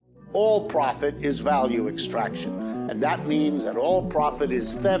all profit is value extraction, and that means that all profit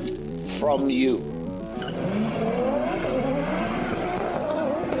is theft from you.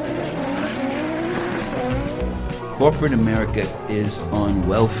 Corporate America is on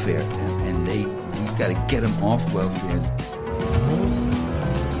welfare, and we've got to get them off welfare.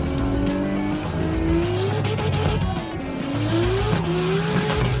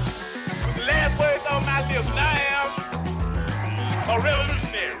 Last words on my lips. I am a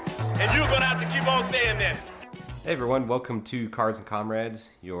revolutionary, and you're gonna have to keep on saying that. Hey everyone, welcome to Cars and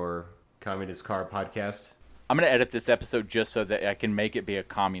Comrades, your communist car podcast. I'm going to edit this episode just so that I can make it be a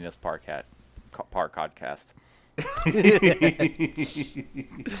communist podcast. A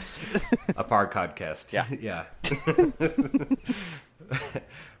podcast. Yeah.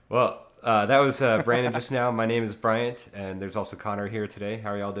 Well, that was Brandon just now. My name is Bryant, and there's also Connor here today.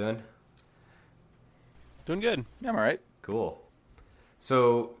 How are y'all doing? Doing good. Yeah, I'm all right. Cool.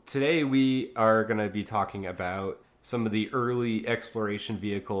 So today we are going to be talking about some of the early exploration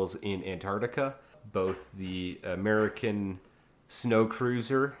vehicles in Antarctica, both the American snow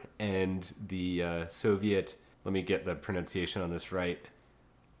cruiser and the Soviet, let me get the pronunciation on this right,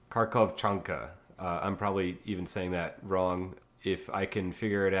 Kharkovchanka. I'm probably even saying that wrong. If I can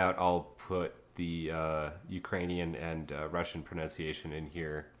figure it out, I'll put the Ukrainian and Russian pronunciation in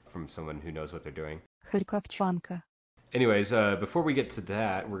here from someone who knows what they're doing. Kharkovchanka. Anyways, before we get to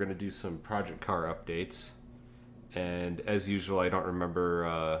that, we're going to do some project car updates. And as usual, I don't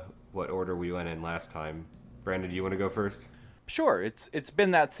remember what order we went in last time. Brandon, do you want to go first? Sure. It's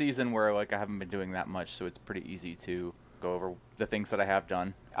been that season where I haven't been doing that much, so it's pretty easy to go over the things that I have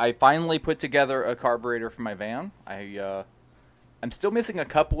done. I finally put together a carburetor for my van. I'm still missing a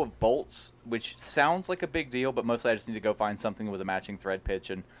couple of bolts, which sounds like a big deal, but mostly I just need to go find something with a matching thread pitch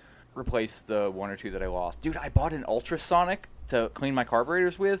and replace the one or two that I lost. Dude, I bought an ultrasonic to clean my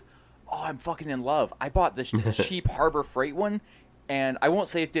carburetors with. Oh, I'm fucking in love. I bought this cheap Harbor Freight one, and I won't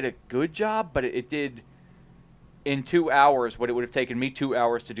say it did a good job, but it did in 2 hours what it would have taken me 2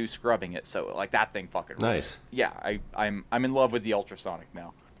 hours to do scrubbing it. So, that thing fucking rules. Nice. Yeah, I'm in love with the ultrasonic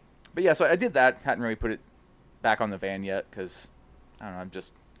now. But yeah, so I did that. Hadn't really put it back on the van yet because, I don't know, I'm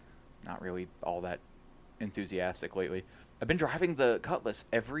just not really all that enthusiastic lately. I've been driving the Cutlass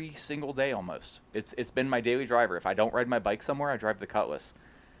every single day almost. It's been my daily driver. If I don't ride my bike somewhere, I drive the Cutlass.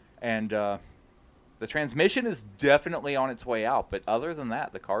 And the transmission is definitely on its way out. But other than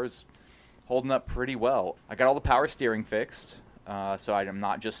that, the car's holding up pretty well. I got all the power steering fixed, so I'm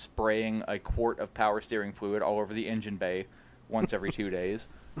not just spraying a quart of power steering fluid all over the engine bay once every 2 days.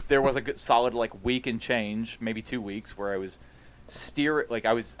 There was a good solid week and change, maybe 2 weeks, where I was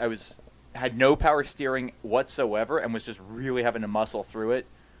had no power steering whatsoever and was just really having to muscle through it.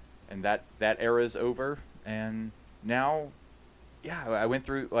 And that era is over. And now, yeah, I went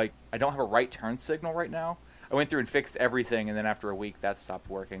through, I don't have a right turn signal right now. I went through and fixed everything, and then after a week, that stopped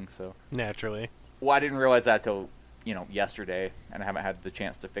working. So Naturally. Well, I didn't realize that till, yesterday, and I haven't had the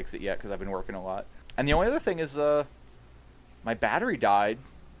chance to fix it yet because I've been working a lot. And the only other thing is my battery died,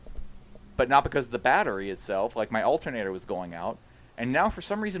 but not because of the battery itself. My alternator was going out. And now, for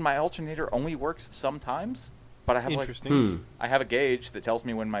some reason, my alternator only works sometimes. But I have Interesting. I have a gauge that tells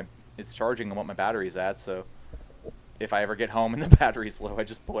me when it's charging and what my battery's at. So if I ever get home and the battery's low, I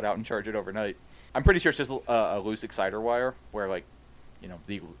just pull it out and charge it overnight. I'm pretty sure it's just a loose exciter wire, where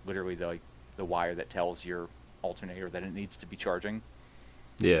literally the wire that tells your alternator that it needs to be charging.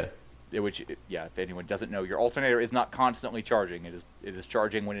 Yeah. If anyone doesn't know, your alternator is not constantly charging. It is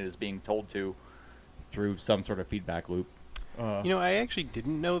charging when it is being told to through some sort of feedback loop. I actually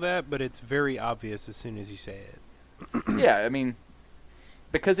didn't know that, but it's very obvious as soon as you say it. Yeah, I mean,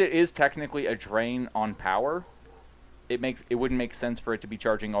 because it is technically a drain on power, it wouldn't make sense for it to be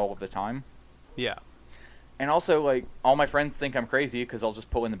charging all of the time. Yeah. And also, all my friends think I'm crazy because I'll just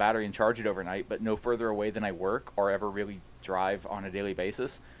pull in the battery and charge it overnight, but no further away than I work or ever really drive on a daily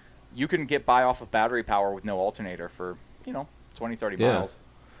basis. You can get by off of battery power with no alternator for, 20, 30 miles.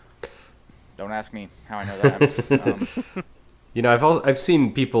 Don't ask me how I know that. I've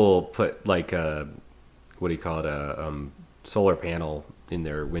seen people put what do you call it, a solar panel in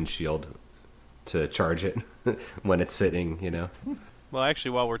their windshield to charge it when it's sitting, Well,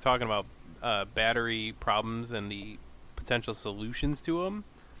 actually, while we're talking about battery problems and the potential solutions to them,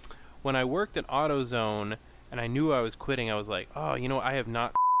 when I worked at AutoZone and I knew I was quitting, I was like, I have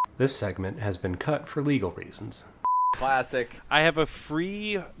not... This segment has been cut for legal reasons. Classic. I have a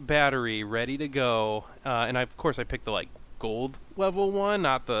free battery ready to go, and of course I picked the gold level one,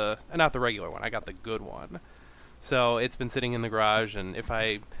 not the regular one. I got the good one. So it's been sitting in the garage, and if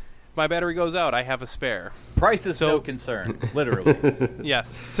I my battery goes out, I have a spare. Price is no concern, literally.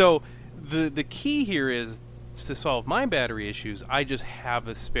 Yes. So the key here is to solve my battery issues, I just have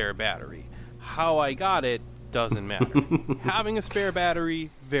a spare battery. How I got it doesn't matter. Having a spare battery,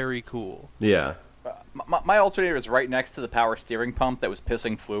 very cool. Yeah. My alternator is right next to the power steering pump that was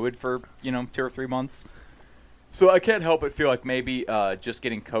pissing fluid for 2 or 3 months. So I can't help but feel like maybe just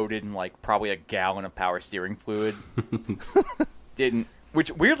getting coated in like probably a gallon of power steering fluid didn't.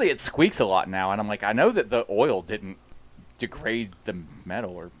 Which weirdly it squeaks a lot now, and I'm like, I know that the oil didn't degrade the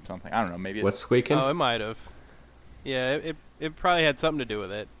metal or something. I don't know. Maybe What's squeaking? Oh, it might have. Yeah, it probably had something to do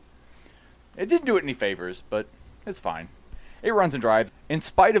with it. It didn't do it any favors, but it's fine. It runs and drives. In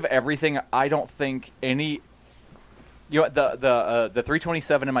spite of everything, I don't think any. The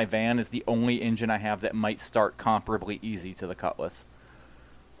 327 in my van is the only engine I have that might start comparably easy to the Cutlass.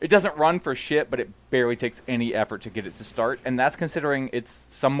 It doesn't run for shit, but it barely takes any effort to get it to start, and that's considering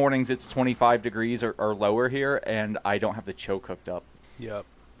some mornings it's 25 degrees or lower here, and I don't have the choke hooked up. Yep.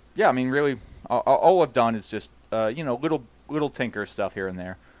 Yeah, I mean, really, all I've done is just little tinker stuff here and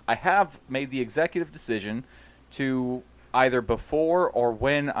there. I have made the executive decision to either before or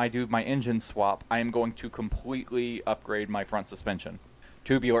when I do my engine swap, I am going to completely upgrade my front suspension.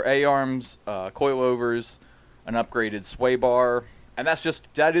 Tubular A-arms, coilovers, an upgraded sway bar, and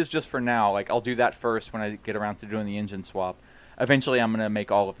that is just for now. Like, I'll do that first when I get around to doing the engine swap. Eventually, I'm going to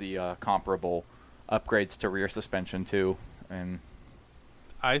make all of the comparable upgrades to rear suspension too. And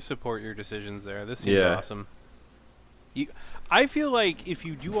I support your decisions there. This seems awesome. I feel like if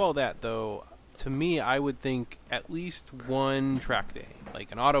you do all that, though, to me, I would think at least one track day,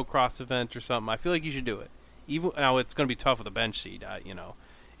 like an autocross event or something. I feel like you should do it. Even now, it's going to be tough with a bench seat,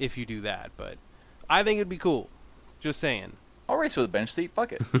 if you do that. But I think it'd be cool. Just saying. I'll race with a bench seat.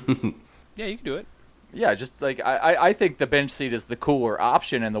 Fuck it. Yeah, you can do it. Yeah, just like I think the bench seat is the cooler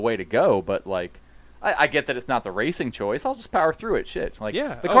option and the way to go. But like, I get that it's not the racing choice. I'll just power through it. Shit. Like,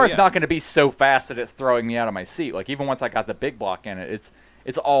 the car's not going to be so fast that it's throwing me out of my seat. Like, even once I got the big block in it,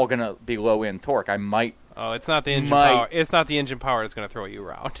 it's all going to be low end torque. I might. Oh, it's not the engine power. It's not the engine power that's going to throw you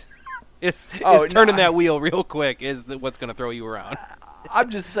around. It's turning that wheel real quick is what's going to throw you around. I'm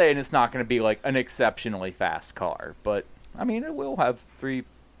just saying it's not going to be like an exceptionally fast car, but I mean it will have 3.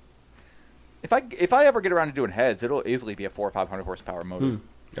 If I ever get around to doing heads, it'll easily be a 400 or 500 horsepower motor.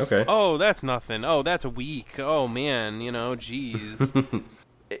 Okay. Oh, that's nothing. Oh, that's weak. Oh man, jeez.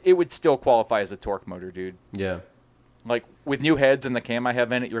 It would still qualify as a torque motor, dude. Yeah. Like with new heads and the cam I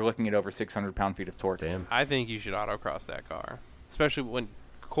have in it, you're looking at over 600 pound-feet of torque. Damn. I think you should autocross that car, especially when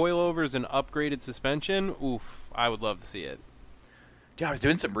coilovers and upgraded suspension. Oof, I would love to see it. Yeah, I was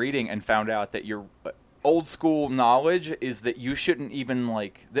doing some reading and found out that your old school knowledge is that you shouldn't even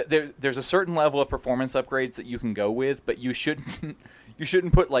like. There's a certain level of performance upgrades that you can go with, but you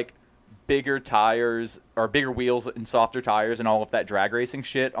shouldn't put like bigger tires or bigger wheels and softer tires and all of that drag racing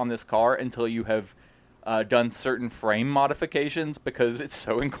shit on this car until you have done certain frame modifications because it's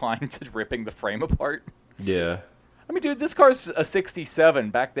so inclined to ripping the frame apart. Yeah. I mean, dude, this car's a 67.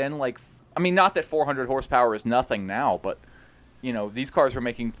 Back then, like, I mean, not that 400 horsepower is nothing now, but, these cars were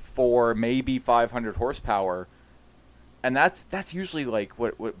making 4, maybe 500 horsepower. And that's usually, like,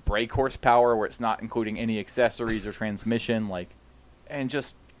 what brake horsepower, where it's not including any accessories or transmission, like, and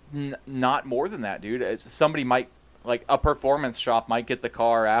just not more than that, dude. Somebody might, like, a performance shop might get the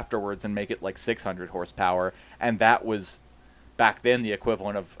car afterwards and make it, like, 600 horsepower, and that was back then the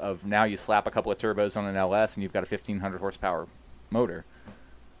equivalent of now you slap a couple of turbos on an LS and you've got a 1,500 horsepower motor.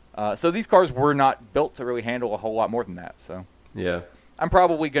 So these cars were not built to really handle a whole lot more than that. So yeah, I'm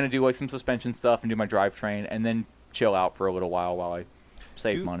probably going to do like some suspension stuff and do my drivetrain and then chill out for a little while I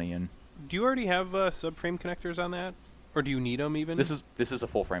save money. And do you already have subframe connectors on that, or do you need them even? This is a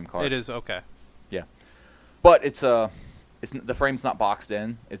full frame car. It is, okay. Yeah, but it's the frame's not boxed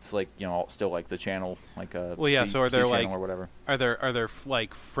in. It's like still like the channel, like a so are there like or whatever. Are there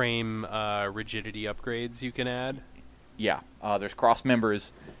like frame rigidity upgrades you can add? Yeah, there's cross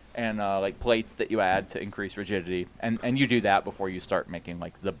members and like plates that you add to increase rigidity, and you do that before you start making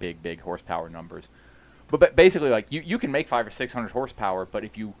like the big horsepower numbers. But basically, like you can make 500 or 600 horsepower, but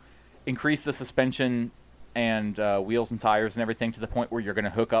if you increase the suspension and wheels and tires and everything to the point where you're going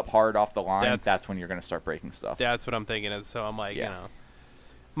to hook up hard off the line, that's when you're going to start breaking stuff. That's what I'm thinking. So I'm like, it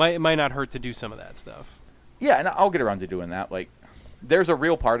might not hurt to do some of that stuff. Yeah, and I'll get around to doing that. Like, there's a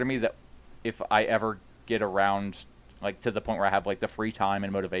real part of me that if I ever get around, like, to the point where I have, like, the free time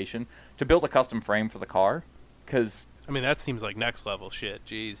and motivation to build a custom frame for the car, because... I mean, that seems like next level shit.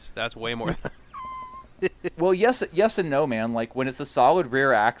 Jeez, that's way more than... Well, yes and no, man. Like, when it's a solid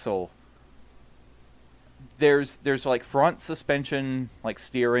rear axle... there's like front suspension, like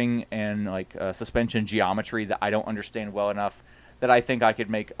steering and like suspension geometry that I don't understand well enough that I think I could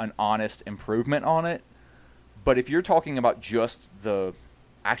make an honest improvement on it. But if you're talking about just the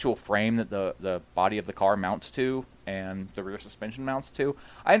actual frame that the body of the car mounts to and the rear suspension mounts to,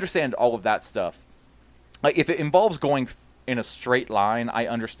 I understand all of that stuff. Like, if it involves going in a straight line, I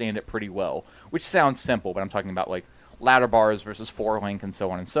understand it pretty well, which sounds simple, but I'm talking about, like, ladder bars versus four-link and so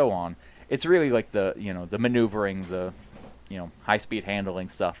on and so on. It's really, like, the maneuvering, the, high-speed handling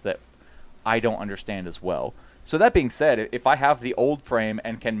stuff that I don't understand as well. So that being said, if I have the old frame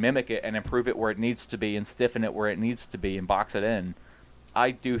and can mimic it and improve it where it needs to be and stiffen it where it needs to be and box it in,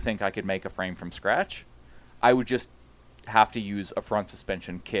 I do think I could make a frame from scratch. I would just have to use a front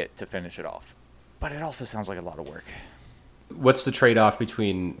suspension kit to finish it off. But it also sounds like a lot of work. What's the trade-off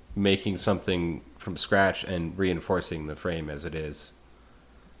between making something from scratch and reinforcing the frame as it is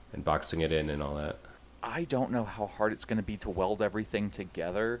and boxing it in and all that? I don't know how hard it's going to be to weld everything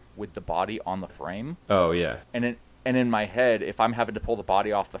together with the body on the frame. Oh, yeah. And in my head, if I'm having to pull the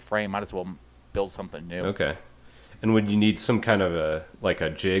body off the frame, might as well build something new. Okay. And would you need some kind of a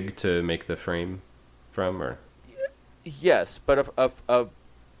jig to make the frame from, or? Yes, but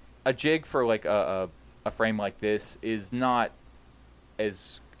a jig for like a frame like this is not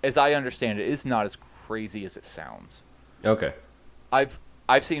as I understand it, is not as crazy as it sounds. Okay.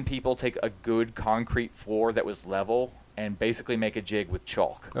 I've seen people take a good concrete floor that was level and basically make a jig with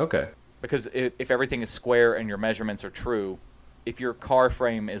chalk. Okay. Because if everything is square and your measurements are true, if your car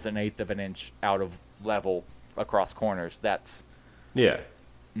frame is 1/8 of an inch out of level across corners, that's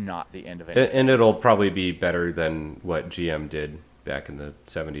not the end of it. And it'll probably be better than what GM did back in the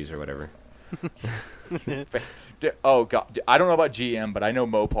 70s or whatever. Oh, God. I don't know about GM, but I know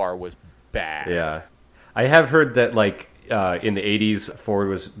Mopar was bad. Yeah. I have heard that, like, in the 80s, Ford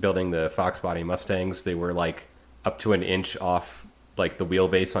was building the Fox body Mustangs. They were, like, up to an inch off, like, the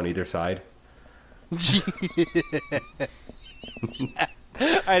wheelbase on either side.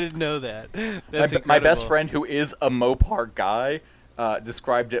 I didn't know that. That's my best friend, who is a Mopar guy,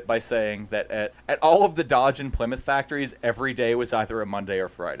 described it by saying that at all of the Dodge and Plymouth factories, every day was either a Monday or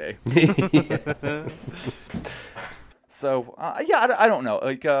Friday. So, I don't know.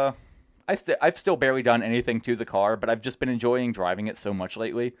 Like, I've still barely done anything to the car, but I've just been enjoying driving it so much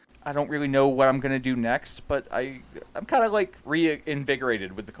lately. I don't really know what I'm going to do next, but I'm kind of, like,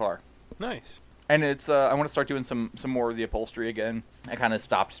 reinvigorated with the car. Nice. And it's I want to start doing some more of the upholstery again. I kind of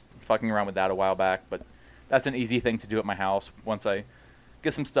stopped fucking around with that a while back, but that's an easy thing to do at my house. Once I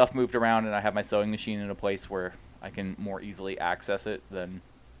get some stuff moved around and I have my sewing machine in a place where I can more easily access it, then,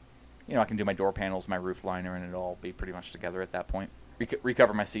 I can do my door panels, my roof liner, and it'll all be pretty much together at that point.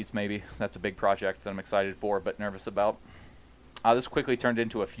 Recover my seats, maybe. That's a big project that I'm excited for, but nervous about. This quickly turned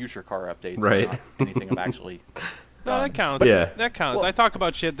into a future car update, so right? Not anything I've actually No, that counts. Yeah. That counts. Well, I talk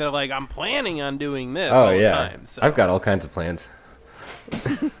about shit that, like, I'm planning on doing this all the time. So. I've got all kinds of plans.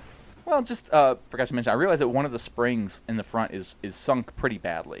 Well, just forgot to mention, I realized that one of the springs in the front is sunk pretty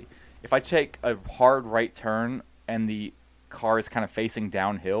badly. If I take a hard right turn and the car is kind of facing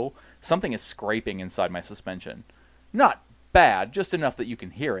downhill, something is scraping inside my suspension. Not bad, just enough that you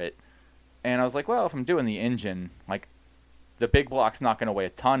can hear it. And I was like, well, if I'm doing the engine, like, the big block's not going to weigh a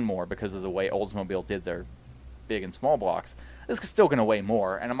ton more because of the way Oldsmobile did their big and small blocks. This is still going to weigh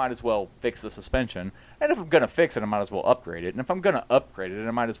more, and I might as well fix the suspension. And if I'm going to fix it, I might as well upgrade it. And if I'm going to upgrade it,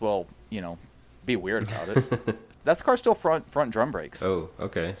 I might as well, be weird about it. That car's still front drum brakes. Oh,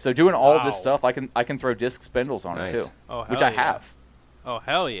 okay. So doing all this stuff, I can throw disc spindles on it too, which I have. Oh,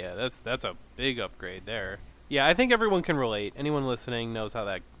 hell yeah. That's a big upgrade there. Yeah, I think everyone can relate. Anyone listening knows how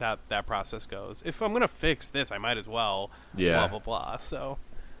that process goes. If I'm going to fix this, I might as well, blah, blah, blah. So...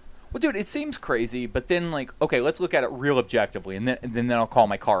 Well, dude, it seems crazy, but then, like, okay, let's look at it real objectively, and then I'll call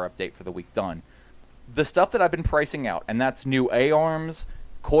my car update for the week done. The stuff that I've been pricing out, and that's new A-arms,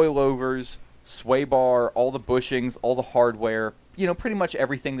 coilovers, sway bar, all the bushings, all the hardware, pretty much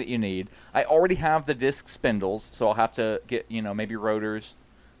everything that you need. I already have the disc spindles, so I'll have to get, maybe rotors,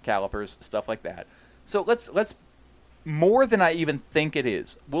 calipers, stuff like that. So let's more than I even think it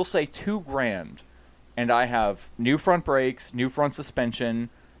is. We'll say $2,000, and I have new front brakes, new front suspension.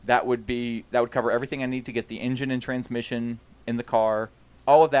 That would cover everything I need to get the engine and transmission in the car.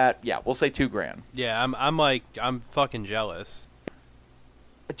 All of that, yeah, we'll say $2,000. Yeah, I'm fucking jealous.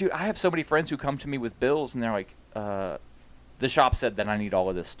 Dude, I have so many friends who come to me with bills, and they're like, the shop said that I need all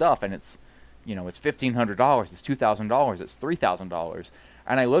of this stuff, and it's, it's $1,500, it's $2,000, it's $3,000.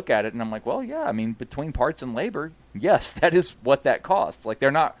 And I look at it, and I'm like, well, yeah, I mean, between parts and labor, yes, that is what that costs. Like,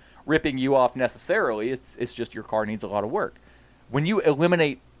 they're not ripping you off necessarily. It's just your car needs a lot of work. When you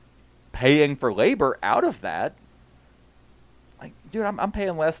eliminate paying for labor out of that. Like, dude, I'm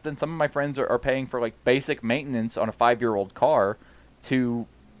paying less than some of my friends are paying for, like, basic maintenance on a 5-year-old car to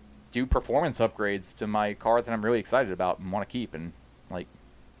do performance upgrades to my car that I'm really excited about and want to keep and, like,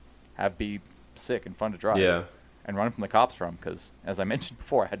 have be sick and fun to drive. Yeah. And run from the cops from, because, as I mentioned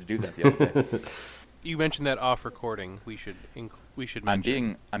before, I had to do that the other day. You mentioned that off recording. We should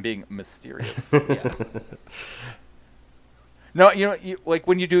mention. I'm being mysterious. Yeah. No, like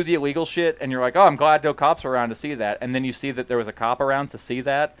when you do the illegal shit and you're like, oh, I'm glad no cops are around to see that. And then you see that there was a cop around to see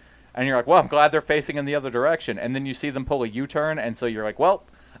that. And you're like, well, I'm glad they're facing in the other direction. And then you see them pull a U-turn. And so you're like, well,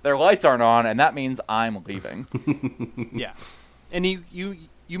 their lights aren't on. And that means I'm leaving. Yeah. And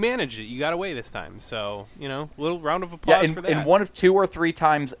you managed it. You got away this time. So, little round of applause for that. In one of two or three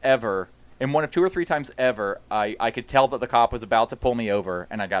times ever, I could tell that the cop was about to pull me over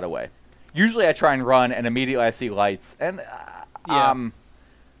and I got away. Usually I try and run and immediately I see lights. And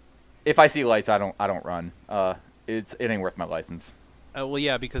if I see lights, I don't run. It ain't worth my license. Well,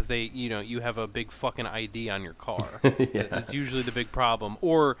 yeah, because you have a big fucking ID on your car. Yeah. That's usually the big problem,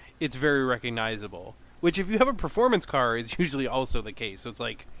 or it's very recognizable. Which, if you have a performance car, is usually also the case. So it's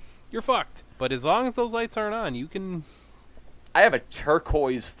like you're fucked. But as long as those lights aren't on, you can. I have a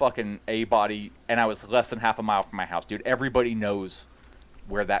turquoise fucking A body, and I was less than half a mile from my house, dude. Everybody knows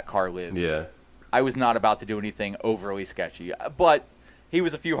where that car lives. Yeah. I was not about to do anything overly sketchy, but he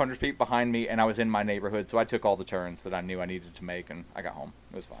was a few hundred feet behind me, and I was in my neighborhood, so I took all the turns that I knew I needed to make, and I got home.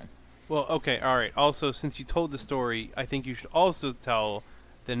 It was fine. Well, okay, all right. Also, since you told the story, I think you should also tell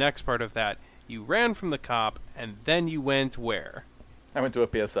the next part of that. You ran from the cop, and then you went where? I went to a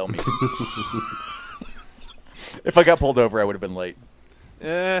PSL meeting. If I got pulled over, I would have been late.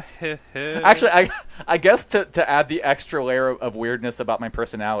 Actually, I guess to add the extra layer of weirdness about my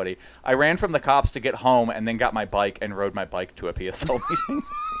personality, I ran from the cops to get home and then got my bike and rode my bike to a PSL meeting.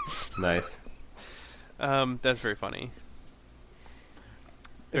 Nice. That's very funny.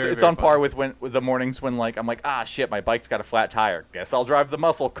 It's on par with the mornings when I'm like, ah, shit, my bike's got a flat tire. Guess I'll drive the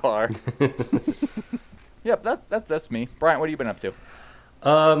muscle car. Yep, that's me. Brian, what have you been up to?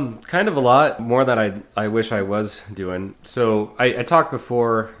 Kind of a lot more than I wish I was doing. So I talked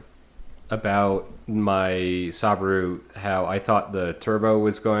before about my Subaru, how I thought the turbo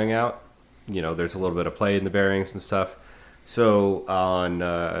was going out. There's a little bit of play in the bearings and stuff. So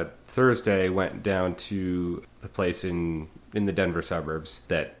on Thursday, went down to a place in the Denver suburbs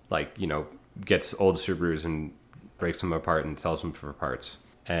that gets old Subarus and breaks them apart and sells them for parts,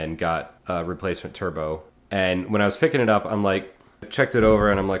 and got a replacement turbo. And when I was picking it up, I'm like, checked it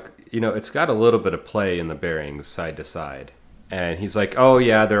over and I'm like, it's got a little bit of play in the bearings side to side. And he's like, oh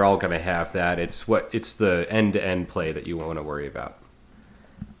yeah, they're all going to have that. It's the end-to-end play that you want to worry about.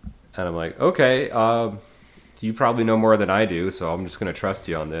 And I'm like, okay, you probably know more than I do, so I'm just going to trust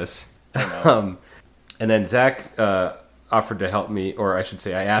you on this. And then Zach offered to help me, or I should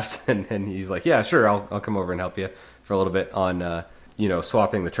say I asked, and he's like, yeah, sure, I'll come over and help you for a little bit on,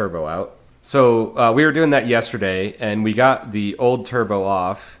 swapping the turbo out. So we were doing that yesterday, and we got the old turbo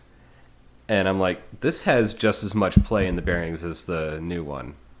off, and I'm like, this has just as much play in the bearings as the new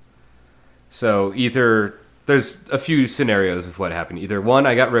one. So either there's a few scenarios of what happened. Either one,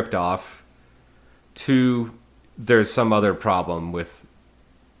 I got ripped off. Two, there's some other problem with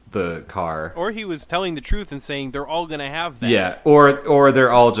the car. Or he was telling the truth and saying they're all going to have that. Yeah, or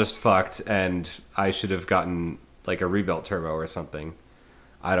they're all just fucked, and I should have gotten like a rebuilt turbo or something.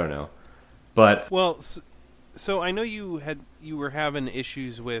 I don't know. But well, so I know you were having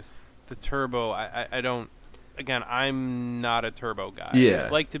issues with the turbo. I don't. Again, I'm not a turbo guy. Yeah.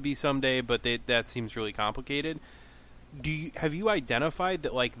 I'd like to be someday, but that seems really complicated. Have you identified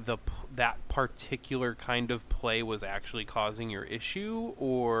that that particular kind of play was actually causing your issue,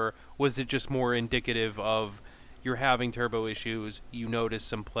 or was it just more indicative of you're having turbo issues? You noticed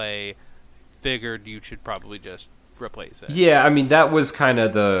some play, figured you should probably just replace it. Yeah, I mean, that was kind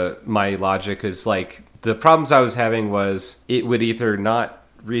of my logic is the problems I was having was it would either not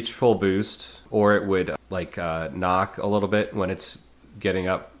reach full boost or it would knock a little bit when it's getting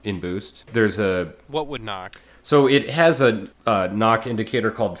up in boost. What would knock? So it has a knock indicator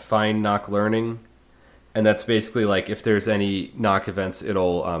called fine knock learning, and that's basically if there's any knock events,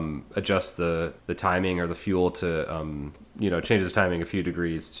 it'll adjust the timing or the fuel to changes the timing a few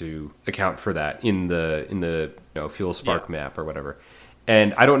degrees to account for that in the fuel spark map or whatever.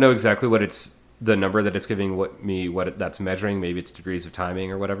 And I don't know exactly what the number that it's giving what that's measuring. Maybe it's degrees of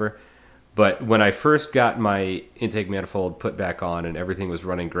timing or whatever. But when I first got my intake manifold put back on and everything was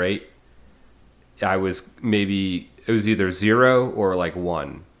running great, it was either 0 or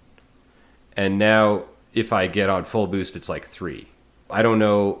 1. And now if I get on full boost, it's 3. I don't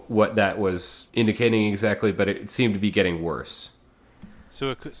know what that was indicating exactly, but it seemed to be getting worse.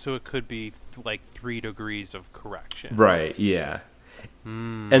 So it could be like 3 degrees of correction. Right, yeah.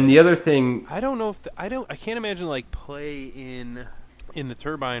 And the other thing... I don't know if... I can't imagine like play in the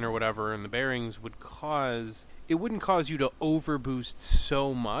turbine or whatever, and the bearings would cause... It wouldn't cause you to overboost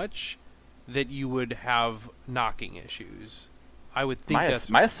so much that you would have knocking issues. I would think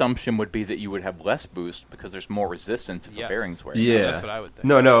my assumption would be that you would have less boost because there's more resistance if the bearings wear. Yeah, that's what I would think.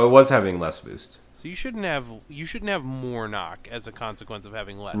 No, it was having less boost. So you shouldn't have more knock as a consequence of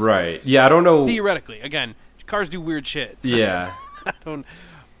having less. Right. Boost. Yeah, I don't know. Theoretically, again, cars do weird shit. So yeah. I don't.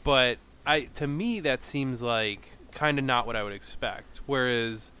 But to me that seems like kind of not what I would expect.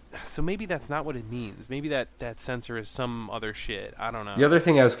 Whereas, so maybe that's not what it means. Maybe that sensor is some other shit. I don't know. The other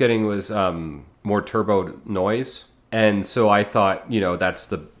thing I was getting was more turbo noise. And so I thought, that's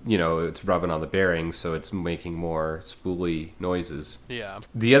it's rubbing on the bearings, so it's making more spooly noises. Yeah.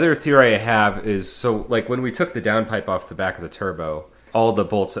 The other theory I have is, so like when we took the downpipe off the back of the turbo, all the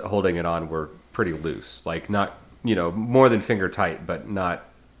bolts holding it on were pretty loose. Like not, more than finger tight, but not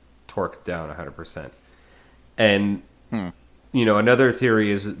torqued down 100%. And, another theory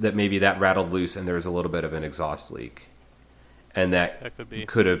is that maybe that rattled loose and there was a little bit of an exhaust leak. And that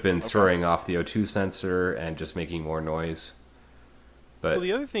could have been throwing off the O2 sensor and just making more noise. But well,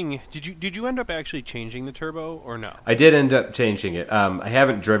 the other thing, did you end up actually changing the turbo or no? I did end up changing it. I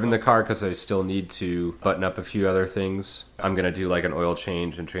haven't driven the car because I still need to button up a few other things. I'm going to do like an oil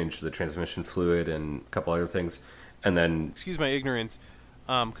change and change the transmission fluid and a couple other things. And then... Excuse my ignorance,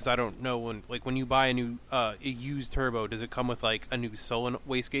 because I don't know when you buy a used turbo, does it come with like a new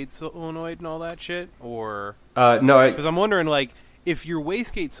wastegate solenoid and all that shit? Or... no, because I'm wondering, like, if your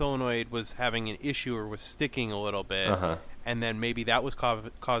wastegate solenoid was having an issue or was sticking a little bit, and then maybe that was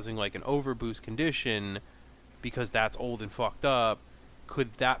causing like an overboost condition because that's old and fucked up,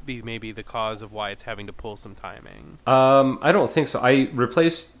 could that be maybe the cause of why it's having to pull some timing? I don't think so. I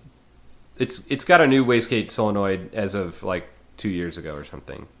replaced... It's got a new wastegate solenoid as of like 2 years ago or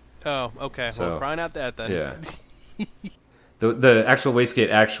something. Oh, okay. So, well, probably not that then. Yeah. The actual wastegate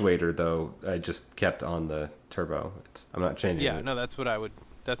actuator, though, I just kept on the turbo. I'm not changing it. Yeah, no, that's what I would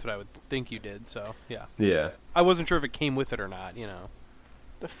think you did. So yeah. Yeah. I wasn't sure if it came with it or not.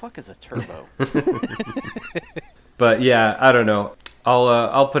 The fuck is a turbo? But yeah, I don't know.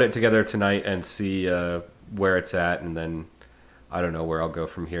 I'll put it together tonight and see where it's at, and then I don't know where I'll go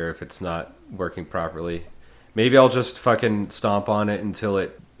from here if it's not working properly. Maybe I'll just fucking stomp on it until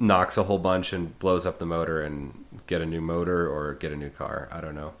it knocks a whole bunch and blows up the motor and get a new motor or get a new car. I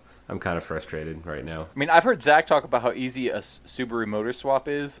don't know. I'm kind of frustrated right now. I mean, I've heard Zach talk about how easy a Subaru motor swap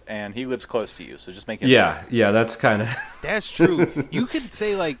is, and he lives close to you, so just make it... Yeah, that's kind of... That's true. You could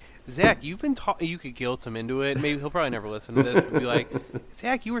say, like, Zach, you could guilt him into it. Maybe he'll probably never listen to this, but be like,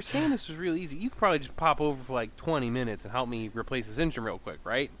 Zach, you were saying this was really easy. You could probably just pop over for like 20 minutes and help me replace this engine real quick,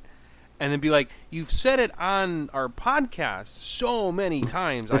 right? And then be like, you've said it on our podcast so many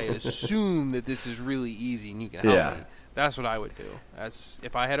times, I assume that this is really easy and you can help me. That's what I would do.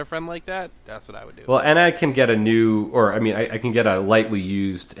 If I had a friend like that, that's what I would do. Well, and I can get I can get a lightly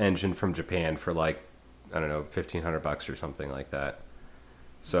used engine from Japan for like, I don't know, $1,500 or something like that.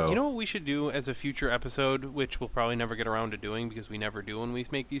 So you know what we should do as a future episode, which we'll probably never get around to doing because we never do when we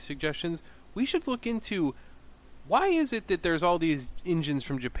make these suggestions? We should look into why is it that there's all these engines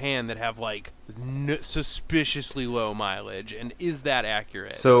from Japan that have like suspiciously low mileage, and is that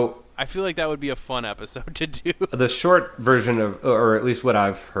accurate? So I feel like that would be a fun episode to do. The short version of, or at least what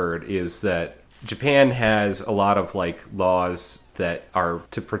I've heard, is that Japan has a lot of like laws that are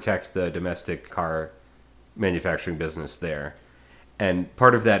to protect the domestic car manufacturing business there. And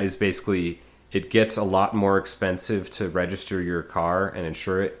part of that is basically it gets a lot more expensive to register your car and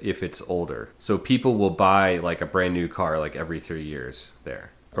insure it if it's older. So people will buy like a brand new car like every 3 years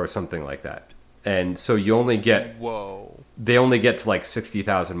there or something like that. And so you only get... Whoa. They only get to like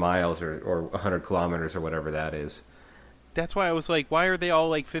 60,000 miles or 100 kilometers or whatever that is. That's why I was like, why are they all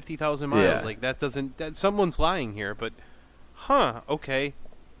like 50,000 miles? Yeah. Like someone's lying here, but okay.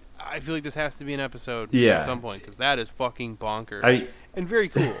 I feel like this has to be an episode at some point because that is fucking bonkers and very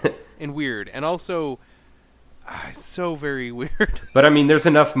cool and weird and also so very weird. But I mean, there's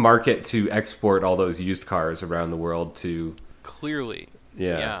enough market to export all those used cars around the world to... Clearly.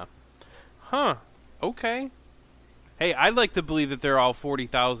 Yeah. Huh. Okay. Hey, I'd like to believe that they're all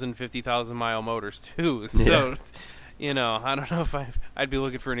 40,000, 50,000 mile motors too. So, I don't know if I'd be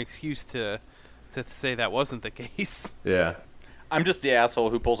looking for an excuse to say that wasn't the case. Yeah. I'm just the asshole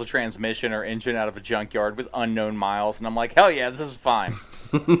who pulls a transmission or engine out of a junkyard with unknown miles, and I'm like, hell yeah, this is fine.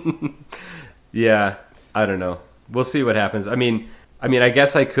 Yeah, I don't know. We'll see what happens. I mean, I mean, I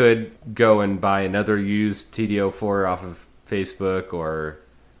guess I could go and buy another used TD04 off of Facebook or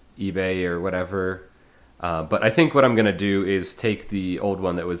eBay or whatever. But I think what I'm going to do is take the old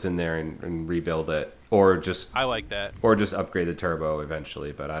one that was in there and rebuild it. Or just I like that. Or just upgrade the turbo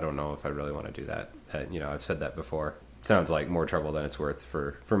eventually, but I don't know if I really want to do that. I've said that before. Sounds like more trouble than it's worth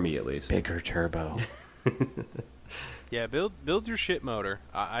for me at least. Bigger turbo. Yeah, build your shit motor.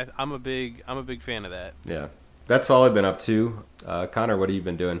 I'm a big fan of that. Yeah, that's all I've been up to. Connor, what have you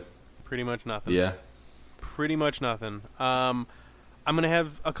been doing? Pretty much nothing. Yeah, pretty much nothing. I'm gonna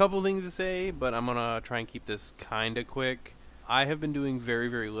have a couple things to say, but I'm gonna try and keep this kind of quick. I have been doing very,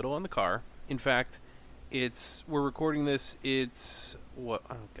 very little on the car. In fact, we're recording this. It's what?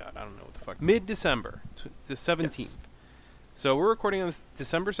 Oh God, I don't know what the fuck. Mid-December, the 17th. Yes. So we're recording on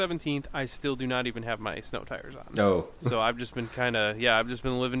December 17th. I still do not even have my snow tires on. No. So I've just been I've just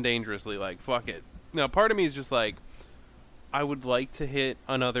been living dangerously. Like, fuck it. Now, part of me is just like, I would like to hit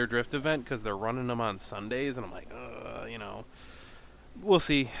another drift event because they're running them on Sundays, and I'm like, we'll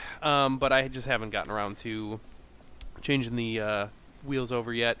see. But I just haven't gotten around to changing the wheels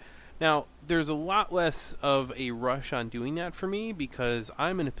over yet. Now, there's a lot less of a rush on doing that for me because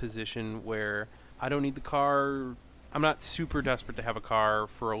I'm in a position where I don't need the car. I'm not super desperate to have a car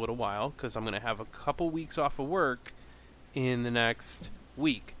for a little while because I'm going to have a couple weeks off of work in the next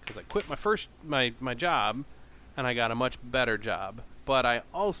week because I quit my job and I got a much better job. But I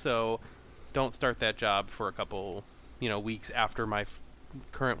also don't start that job for a couple, weeks after my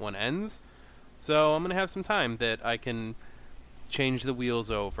current one ends. So I'm going to have some time that I can change the wheels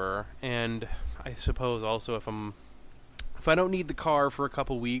over. And I suppose also if I don't need the car for a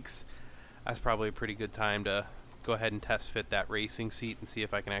couple weeks, that's probably a pretty good time to go ahead and test fit that racing seat and see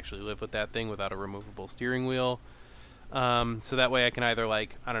if I can actually live with that thing without a removable steering wheel. So that way I can either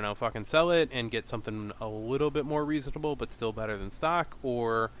fucking sell it and get something a little bit more reasonable but still better than stock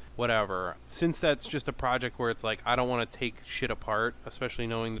or whatever. Since that's just a project where it's like I don't want to take shit apart, especially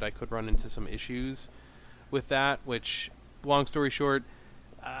knowing that I could run into some issues with that, which, long story short,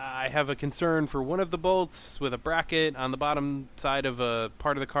 I have a concern for one of the bolts with a bracket on the bottom side of a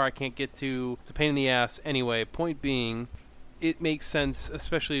part of the car I can't get to. It's a pain in the ass. Anyway, point being, it makes sense,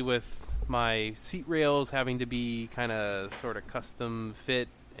 especially with my seat rails having to be kind of sort of custom fit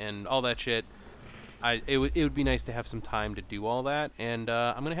and all that shit. It would be nice to have some time to do all that, and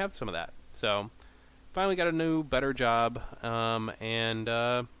I'm going to have some of that. So, finally got a new, better job, and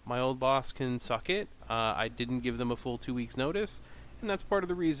my old boss can suck it. I didn't give them a full 2 weeks notice. And that's part of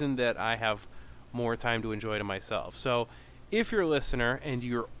the reason that I have more time to enjoy to myself. So if you're a listener and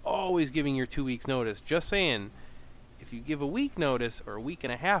you're always giving your 2 weeks notice, just saying, if you give a week notice or a week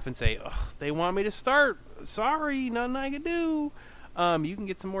and a half and say, they want me to start, sorry, nothing I can do, you can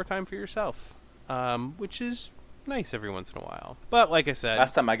get some more time for yourself, which is nice every once in a while. But like I said,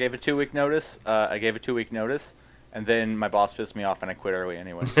 last time I gave a 2 week notice, and then my boss pissed me off and I quit early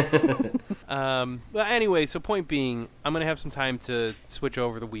anyway. But anyway, so point being, I'm going to have some time to switch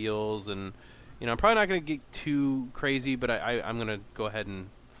over the wheels, and I'm probably not going to get too crazy, but I'm going to go ahead and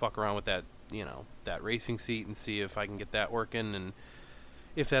fuck around with that, that racing seat and see if I can get that working and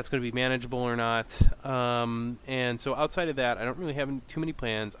if that's going to be manageable or not. And so outside of that, I don't really have too many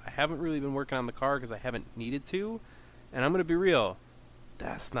plans. I haven't really been working on the car because I haven't needed to, and I'm going to be real.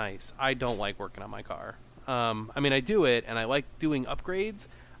 That's nice. I don't like working on my car. I do it, and I like doing upgrades.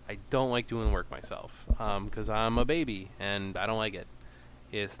 I don't like doing work myself because I'm a baby, and I don't like it.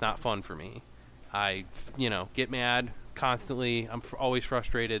 It's not fun for me. I, get mad constantly. I'm always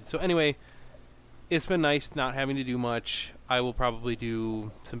frustrated. So anyway, it's been nice not having to do much. I will probably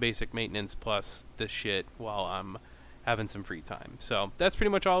do some basic maintenance plus this shit while I'm having some free time. So that's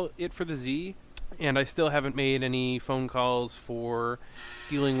pretty much all it for the Z. And I still haven't made any phone calls for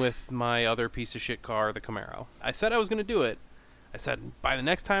dealing with my other piece of shit car, the Camaro. I said I was going to do it. I said, by the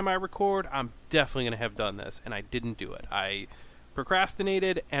next time I record, I'm definitely going to have done this. And I didn't do it. I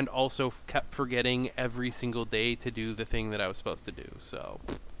procrastinated and also kept forgetting every single day to do the thing that I was supposed to do. So,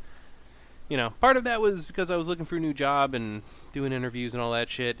 part of that was because I was looking for a new job and doing interviews and all that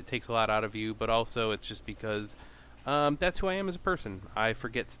shit. It takes a lot out of you. But also it's just because that's who I am as a person. I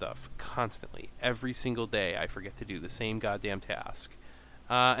forget stuff constantly. Every single day I forget to do the same goddamn task.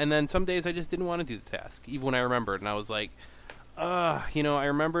 And then some days I just didn't want to do the task, even when I remembered. And I was like, I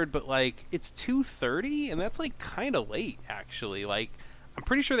remembered, but it's 2:30, and that's kind of late, actually. I'm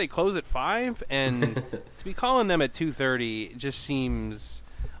pretty sure they close at 5, and to be calling them at 2:30 just seems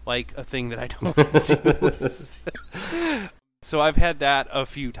like a thing that I don't want to do. So I've had that a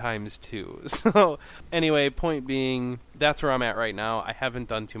few times too. So anyway, point being, that's where I'm at right now. I haven't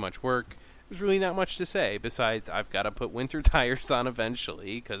done too much work. there's really not much to say besides I've got to put winter tires on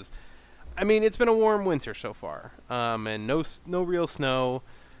eventually because, I mean, it's been a warm winter so far, and no real snow.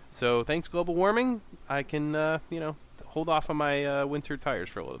 So thanks global warming, I can hold off on my winter tires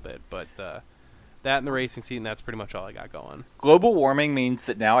for a little bit. But that and the racing seat, and that's pretty much all I got going. Global warming means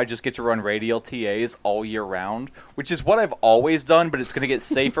that now I just get to run radial TAs all year round, which is what I've always done, but it's going to get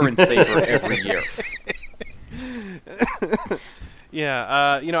safer and safer every year.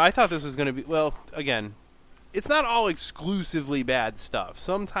 Yeah, I thought this was going to be, well, again, it's not all exclusively bad stuff.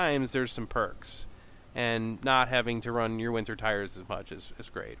 Sometimes there's some perks, and not having to run your winter tires as much is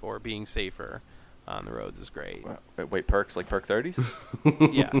great, or being safer on the roads is great. Wait, perks like perk 30s?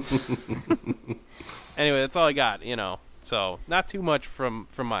 Yeah. Anyway, that's all I got, So, not too much from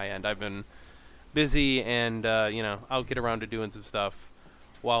my end. I've been busy, and, I'll get around to doing some stuff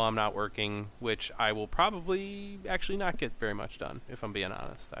while I'm not working, which I will probably actually not get very much done, if I'm being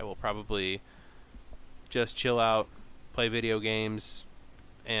honest. I will probably just chill out, play video games,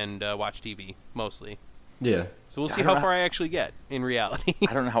 and watch TV, mostly. Yeah. So we'll see how far I actually get in reality.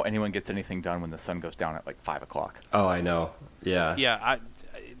 I don't know how anyone gets anything done when the sun goes down at like 5 o'clock. Oh, I know. Yeah. Yeah,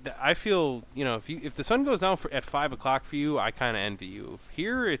 I feel, if the sun goes down at 5 o'clock for you, I kind of envy you.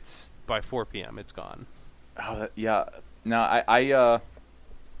 Here, it's by 4 p.m. It's gone. Oh, yeah. No, I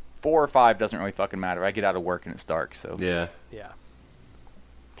 4 or 5 doesn't really fucking matter. I get out of work and it's dark, so. Yeah. Yeah.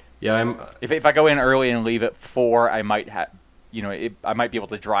 Yeah, If I go in early and leave at 4, I might I might be able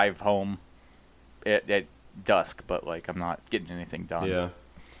to drive home at dusk, but like I'm not getting anything done. Yeah.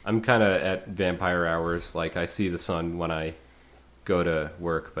 I'm kind of at vampire hours. Like I see the sun when I go to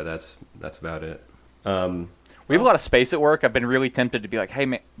work, but that's about it. We have a lot of space at work. I've been really tempted to be like,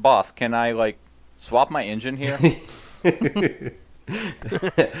 "Hey, boss, can I like swap my engine here?"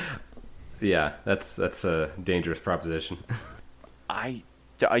 Yeah, that's a dangerous proposition.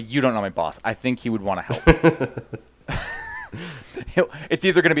 You don't know my boss. I think he would want to help. It's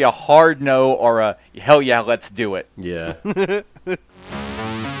either going to be a hard no or a hell yeah, let's do it. Yeah.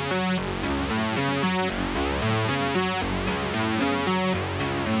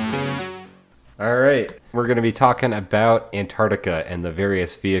 All right. We're going to be talking about Antarctica and the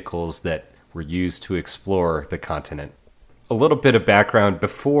various vehicles that were used to explore the continent. A little bit of background.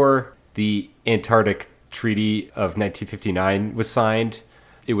 Before the Antarctic Treaty of 1959 was signed,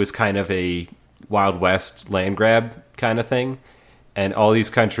 it was kind of a Wild West land grab kind of thing. And all these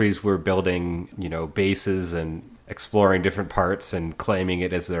countries were building, bases and exploring different parts and claiming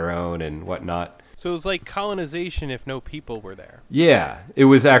it as their own and whatnot. So it was like colonization if no people were there. Yeah, it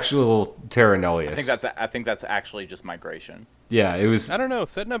was actual terra nullius. I think that's actually just migration. Yeah, it was. I don't know,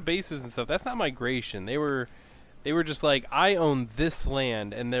 setting up bases and stuff. That's not migration. They were just like, I own this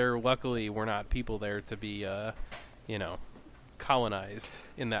land, and there luckily were not people there to be, colonized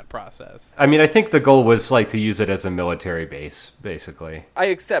in that process. I mean, I think the goal was like to use it as a military base, basically. I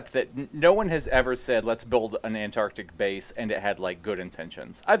accept that no one has ever said let's build an Antarctic base and it had like good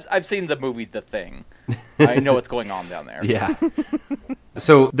intentions. I've seen the movie The Thing. I know what's going on down there. Yeah.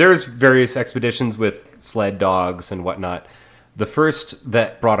 So there's various expeditions with sled dogs and whatnot. The first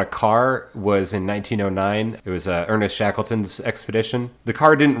that brought a car was in 1909. It was Ernest Shackleton's expedition. The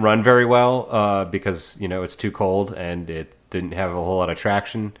car didn't run very well because, it's too cold and it didn't have a whole lot of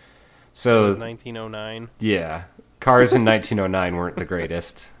traction. So 1909. Yeah. Cars in 1909 weren't the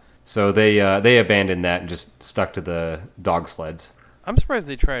greatest. So they abandoned that and just stuck to the dog sleds. I'm surprised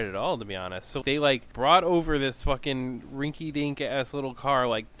they tried it at all, to be honest. So they brought over this fucking rinky-dink ass little car.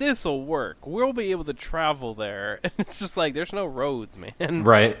 Like, this'll work. We'll be able to travel there. And it's just like, there's no roads, man.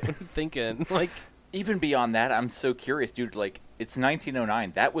 Right. What are you thinking? Even beyond that, I'm so curious, dude. It's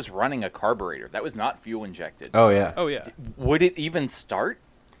 1909. That was running a carburetor. That was not fuel injected. Oh yeah. Oh yeah. Would it even start?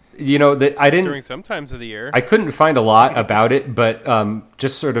 I didn't during some times of the year. I couldn't find a lot about it, but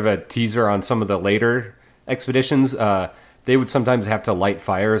just sort of a teaser on some of the later expeditions. They would sometimes have to light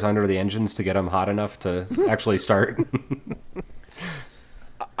fires under the engines to get them hot enough to actually start.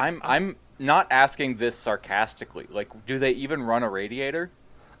 I'm not asking this sarcastically. Do they even run a radiator?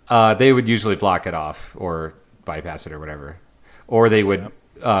 They would usually block it off or bypass it or whatever. Or they would,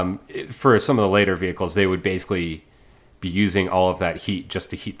 for some of the later vehicles, they would basically be using all of that heat just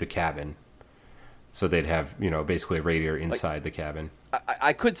to heat the cabin. So they'd have, basically a radiator inside the cabin.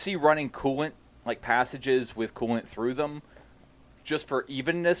 I could see running coolant, passages with coolant through them, just for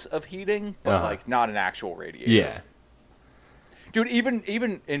evenness of heating, but not an actual radiator. Yeah. Dude,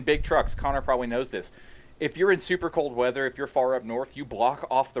 even in big trucks, Connor probably knows this. If you're in super cold weather, if you're far up north, you block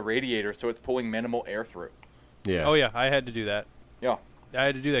off the radiator so it's pulling minimal air through. Yeah. Oh yeah, I had to do that. Yeah. I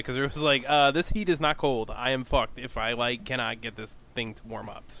had to do that because it was this heat is not cold. I am fucked if I cannot get this thing to warm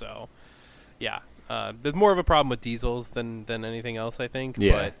up. So Yeah. There's more of a problem with diesels than anything else, I think.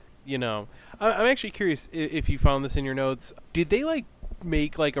 Yeah. But, you know, I'm actually curious if you found this in your notes. Did they, like,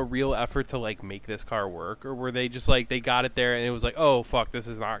 make, like, a real effort to, like, make this car work? Or were they just, like, they got it there and it was like, oh, fuck, this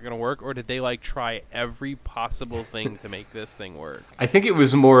is not going to work? Or did they, like, try every possible thing to make this thing work? I think it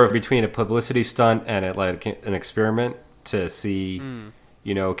was more of between a publicity stunt and an experiment to see,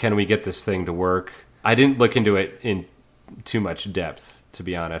 you know, can we get this thing to work? I didn't look into it in too much depth, to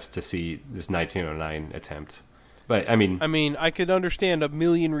be honest, to see this 1909 attempt. But, I mean, I could understand a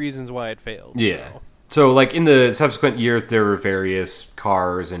million reasons why it failed. yeah. So, like, in the subsequent years, there were various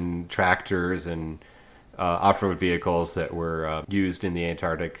cars and tractors and off-road vehicles that were used in the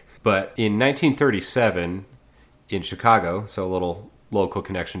Antarctic. But in 1937, in Chicago, so a little local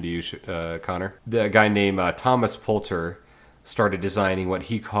connection to you, Connor, the guy named Thomas Poulter started designing what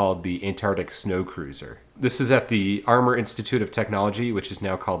he called the Antarctic Snow Cruiser. This is at the Armour Institute of Technology, which is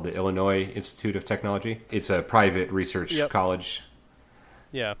now called the Illinois Institute of Technology. It's a private research college.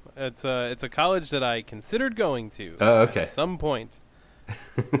 Yeah, it's a college that I considered going to okay. at some point.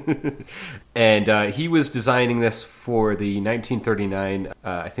 And he was designing this for the 1939,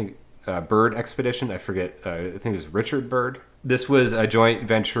 I think, Byrd expedition. I forget. I think it was Richard Byrd. This was a joint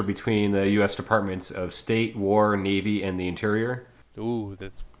venture between the U.S. Departments of State, War, Navy, and the Interior. Ooh,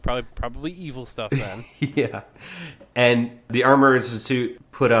 that's probably evil stuff then. Yeah. And the Armour Institute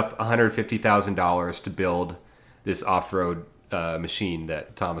put up $150,000 to build this off-road machine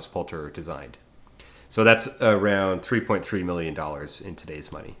that Thomas Poulter designed. So that's around $3.3 million in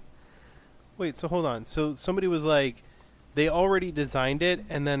today's money. Wait, so hold on. So somebody was like, they already designed it,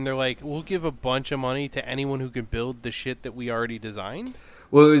 and then they're like, we'll give a bunch of money to anyone who can build the shit that we already designed?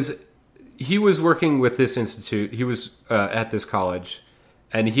 Well, he was working with this institute. He was at this college,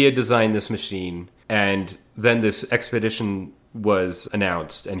 and he had designed this machine. And then this expedition was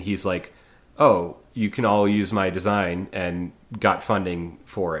announced, and he's like, oh, you can all use my design, and got funding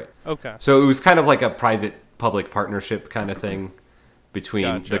for it. Okay. So it was kind of like a private-public partnership kind of thing between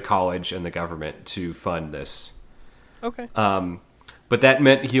Gotcha. the college and the government to fund this. Okay. But that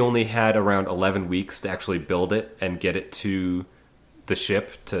meant he only had around 11 weeks to actually build it and get it to the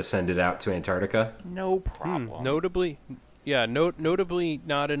ship to send it out to Antarctica. No problem. Notably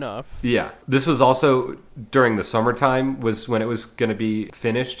not enough. Yeah. This was also during the summertime was when it was going to be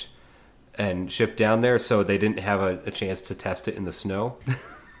finished and shipped down there, so they didn't have a chance to test it in the snow.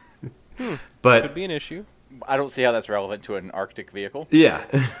 But Could be an issue. I don't see how that's relevant to an Arctic vehicle. yeah.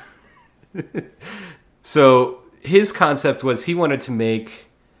 So his concept was he wanted to make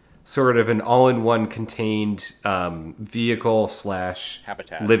sort of an all-in-one contained vehicle /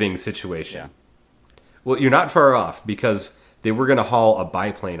 Habitat. living situation. Yeah. Well, you're not far off because they were going to haul a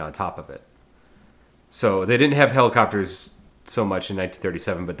biplane on top of it. So they didn't have helicopters so much in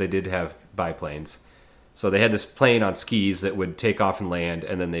 1937, but they did have biplanes. So they had this plane on skis that would take off and land,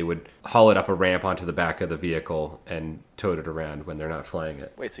 and then they would haul it up a ramp onto the back of the vehicle and tote it around when they're not flying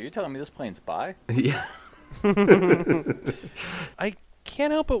it. Wait, so you're telling me this plane's bi? Yeah. I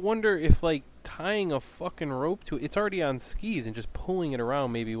can't help but wonder if, like, tying a fucking rope to it, it's already on skis, and just pulling it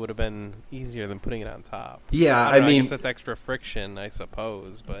around maybe would have been easier than putting it on top. Yeah, I mean, guess that's extra friction, I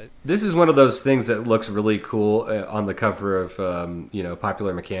suppose, but... this is one of those things that looks really cool on the cover of,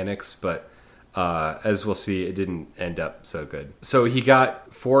 Popular Mechanics, but as we'll see, it didn't end up so good. So he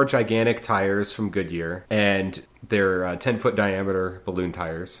got 4 gigantic tires from Goodyear, and they're 10-foot diameter balloon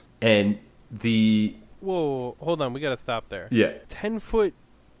tires. And the... Whoa, hold on, we gotta stop there. Yeah. 10-foot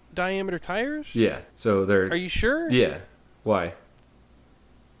diameter tires? Yeah, so they're... Are you sure? Yeah. Why?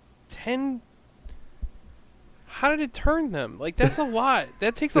 10... How did it turn them? Like, that's a lot.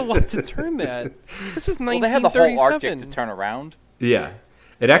 That takes a lot to turn that. This is 1937. Well, they had the whole Arctic to turn around. Yeah.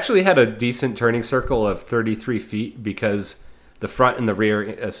 It actually had a decent turning circle of 33 feet because the front and the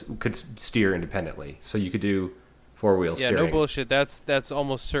rear could steer independently. So you could do four-wheel steering. Yeah, no bullshit. That's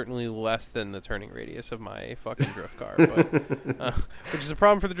almost certainly less than the turning radius of my fucking drift car, but, which is a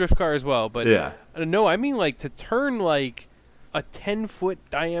problem for the drift car as well. But yeah. No, I mean, like, to turn, like, a 10-foot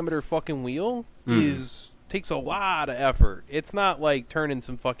diameter fucking wheel takes a lot of effort. It's not like turning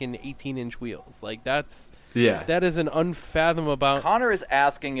some fucking 18-inch wheels. Like, that is an unfathomable... Connor is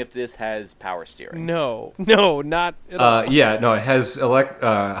asking if this has power steering. No, not at all. Yeah, no, it has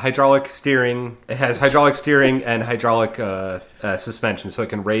hydraulic steering. It has hydraulic steering and hydraulic suspension, so it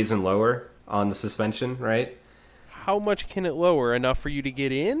can raise and lower on the suspension, right? How much can it lower? Enough for you to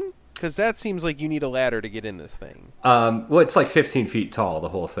get in? Because that seems like you need a ladder to get in this thing. Well, it's like 15 feet tall, the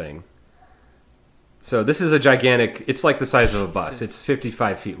whole thing. So this is a gigantic... It's like the size of a bus. It's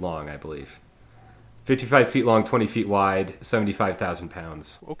 55 feet long, I believe. 55 feet long, 20 feet wide, 75,000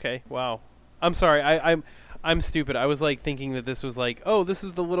 pounds. Okay, wow. I'm sorry. I'm stupid. I was like thinking that this was like, oh, this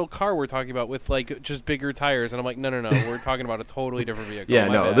is the little car we're talking about with like just bigger tires, and I'm like, no, we're talking about a totally different vehicle. Yeah,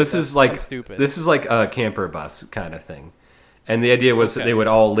 My no, bad. this is like I'm stupid. This is like a camper bus kind of thing, and the idea was that they would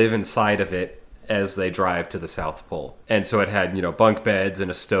all live inside of it as they drive to the South Pole, and so it had bunk beds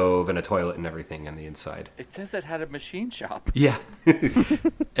and a stove and a toilet and everything on the inside. It says it had a machine shop. Yeah,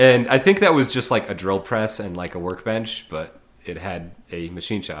 and I think that was just like a drill press and like a workbench, but it had a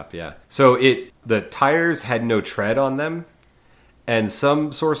machine shop. Yeah, so the tires had no tread on them, and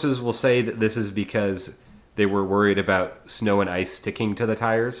some sources will say that this is because they were worried about snow and ice sticking to the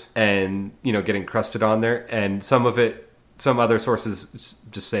tires and getting crusted on there, and some other sources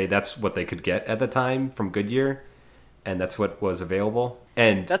just say that's what they could get at the time from Goodyear, and that's what was available.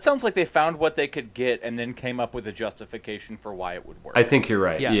 And that sounds like they found what they could get and then came up with a justification for why it would work. I think you're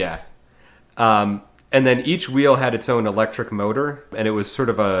right. Yes. Yeah. And then each wheel had its own electric motor, and it was sort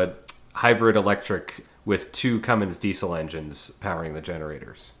of a hybrid electric with 2 Cummins diesel engines powering the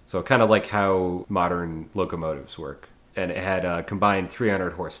generators. So kind of like how modern locomotives work. And it had a combined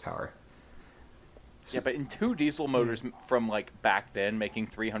 300 horsepower. Yeah, but in 2 diesel motors from like back then making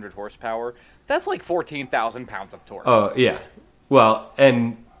 300 horsepower, that's like 14,000 pounds of torque. Oh, yeah. Well,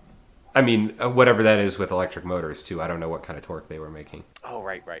 and I mean, whatever that is with electric motors, too. I don't know what kind of torque they were making. Oh,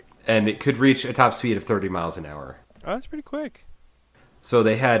 right. And it could reach a top speed of 30 miles an hour. Oh, that's pretty quick. So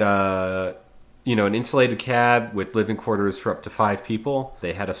they had an insulated cab with living quarters for up to 5 people.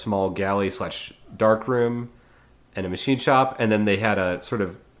 They had a small galley/dark room and a machine shop. And then they had a sort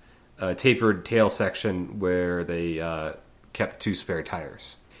of tapered tail section where they kept 2 spare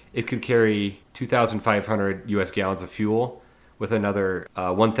tires. It could carry 2,500 U.S. gallons of fuel, with another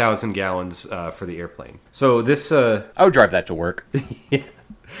 1,000 gallons for the airplane. So this... I would drive that to work. Yeah.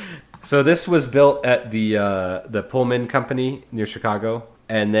 So this was built at the Pullman Company near Chicago,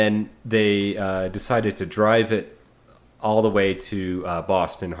 and then they decided to drive it all the way to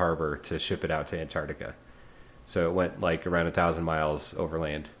Boston Harbor to ship it out to Antarctica. So it went like around 1,000 miles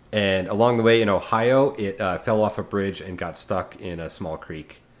overland. And along the way in Ohio, it fell off a bridge and got stuck in a small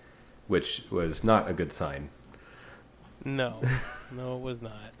creek, which was not a good sign. No, it was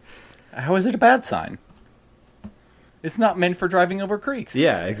not. How is it a bad sign? It's not meant for driving over creeks.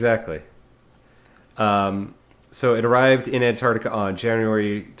 Yeah, exactly. So it arrived in Antarctica on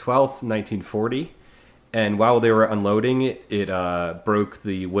January 12th, 1940. And while they were unloading it, it broke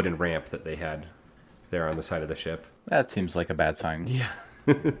the wooden ramp that they had there on the side of the ship. That seems like a bad sign. Yeah.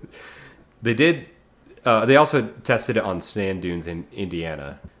 They also tested it on sand dunes in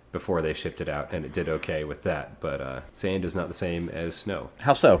Indiana before they shipped it out, and it did okay with that. But sand is not the same as snow.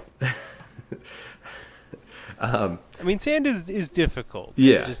 How so? I mean, sand is difficult.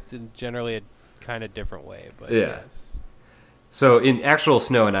 Yeah. Just in generally a kind of different way. But Yeah. yes. So in actual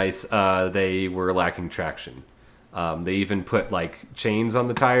snow and ice, they were lacking traction. They even put like chains on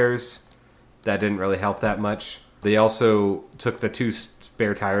the tires. That didn't really help that much. They also took the 2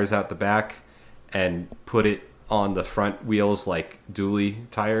 spare tires out the back and put it on the front wheels like dually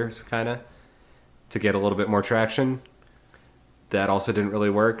tires, kind of, to get a little bit more traction. That also didn't really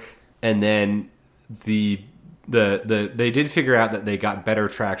work. And then they did figure out that they got better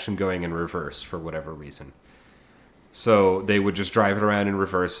traction going in reverse for whatever reason. So they would just drive it around in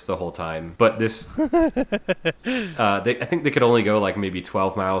reverse the whole time. But this, I think they could only go like maybe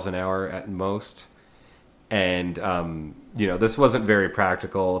 12 miles an hour at most. And, this wasn't very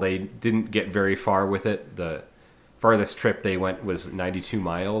practical. They didn't get very far with it. The farthest trip they went was 92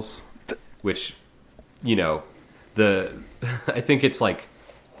 miles, which, I think it's like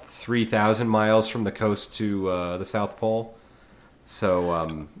 3,000 miles from the coast to the South Pole.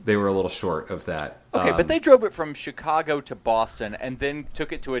 So they were a little short of that. Okay, but they drove it from Chicago to Boston and then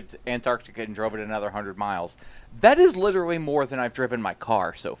took it to Antarctica and drove it another 100 miles. That is literally more than I've driven my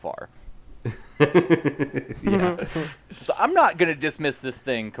car so far. Yeah. So I'm not going to dismiss this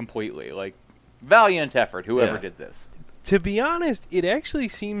thing completely. Like, valiant effort, whoever did this. To be honest, it actually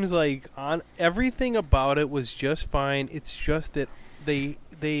seems like on everything about it was just fine. It's just that they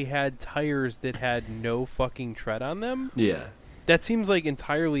had tires that had no fucking tread on them. Yeah. That seems like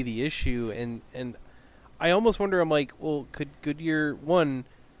entirely the issue, and I almost wonder. I'm like, well, could Goodyear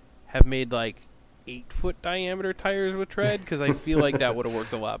have made like 8-foot diameter tires with tread? Because I feel like that would have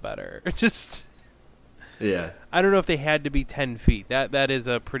worked a lot better. Just Yeah. I don't know if they had to be 10 feet. That is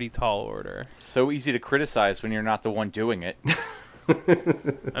a pretty tall order. So easy to criticize when you're not the one doing it.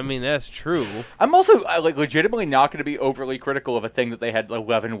 I mean, that's true. I'm also legitimately not going to be overly critical of a thing that they had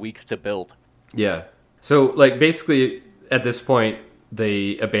 11 weeks to build. Yeah. So, basically, at this point,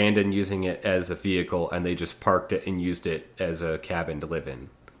 they abandoned using it as a vehicle, and they just parked it and used it as a cabin to live in.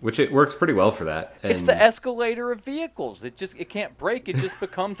 which it works pretty well for that. And It's the escalator of vehicles. It can't break. It just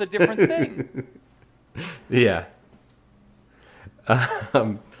becomes a different thing. Yeah.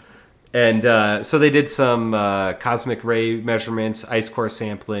 So they did some cosmic ray measurements, ice core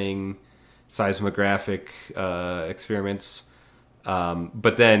sampling, seismographic experiments.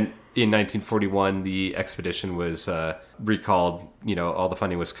 But then in 1941, the expedition was recalled. All the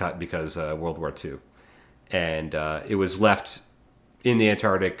funding was cut because World War II. And it was left in the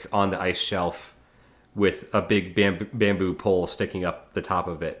Antarctic on the ice shelf with a big bamboo pole sticking up the top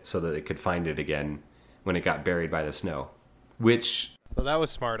of it so that it could find it again when it got buried by the snow. Which... Well, that was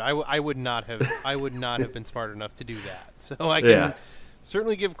smart. I would not have been smart enough to do that. So I can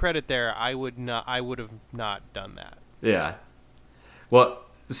certainly give credit there. I would have not done that. Yeah. Well,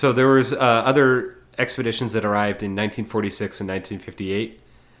 so there was other expeditions that arrived in 1946 and 1958,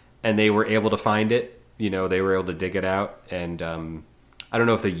 and they were able to find it. They were able to dig it out, and I don't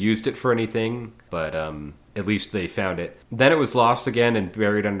know if they used it for anything, but at least they found it. Then it was lost again and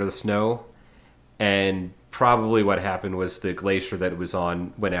buried under the snow, and probably what happened was the glacier that it was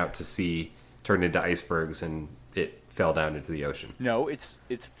on went out to sea, turned into icebergs, and it fell down into the ocean. No, it's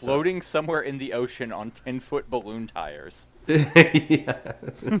floating somewhere in the ocean on 10-foot balloon tires. Yeah.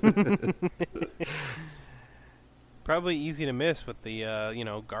 Probably easy to miss with the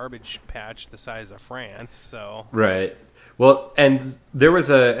garbage patch the size of France. So Right. Well, and there was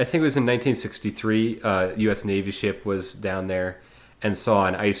I think it was in 1963, U.S. Navy ship was down there and saw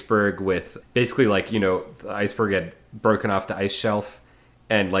an iceberg with basically the iceberg had broken off the ice shelf,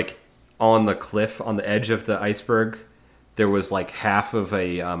 and on the cliff on the edge of the iceberg, there was half of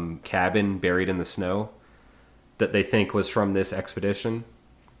a cabin buried in the snow that they think was from this expedition.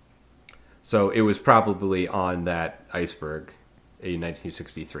 So it was probably on that iceberg in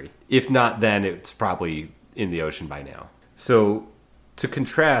 1963. If not then, it's probably in the ocean by now. So to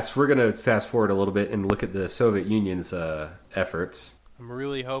contrast, we're going to fast forward a little bit and look at the Soviet Union's efforts. I'm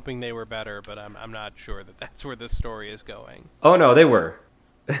really hoping they were better, but I'm not sure that that's where this story is going. Oh, no, they were.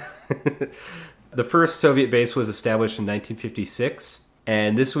 The first Soviet base was established in 1956,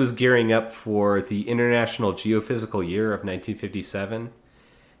 and this was gearing up for the International Geophysical Year of 1957.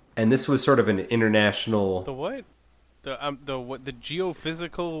 And this was sort of an international... The what? The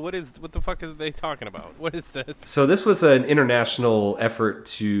geophysical... What the fuck is they talking about? What is this? So this was an international effort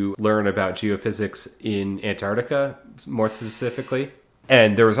to learn about geophysics in Antarctica, more specifically.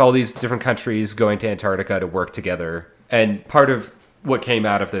 And there was all these different countries going to Antarctica to work together. And part of what came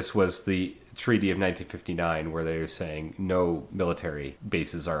out of this was the Treaty of 1959, where they were saying no military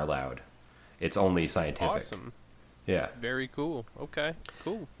bases are allowed. It's only scientific. Awesome. Yeah. Very cool. Okay,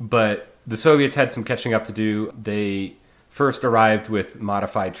 cool. But the Soviets had some catching up to do. They first arrived with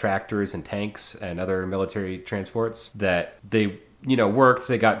modified tractors and tanks and other military transports that they, worked.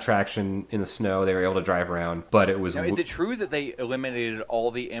 They got traction in the snow. They were able to drive around, but it was... Now, is it true that they eliminated all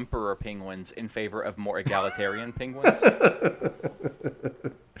the emperor penguins in favor of more egalitarian penguins?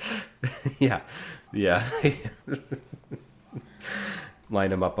 Yeah.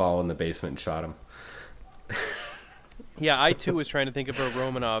 Lined them up all in the basement and shot them. Yeah, I too was trying to think of a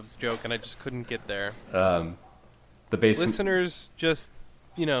Romanov's joke, and I just couldn't get there. The basement. Listeners, just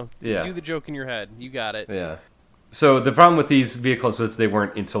do the joke in your head. You got it. Yeah. So the problem with these vehicles was they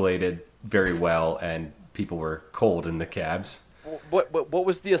weren't insulated very well, and people were cold in the cabs. What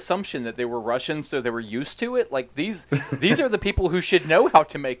was the assumption, that they were Russian, so they were used to it? These are the people who should know how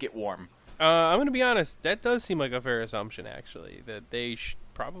to make it warm. I'm going to be honest. That does seem like a fair assumption, actually, that they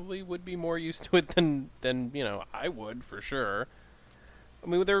probably would be more used to it than I would, for sure. I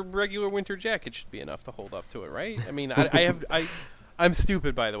mean, with their regular winter jacket should be enough to hold up to it, right? I mean, I'm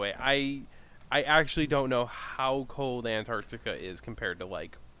stupid, by the way. I actually don't know how cold Antarctica is compared to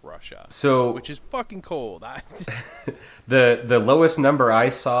Russia, which is fucking cold. The lowest number I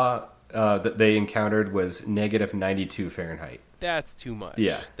saw that they encountered was -92 Fahrenheit. That's too much.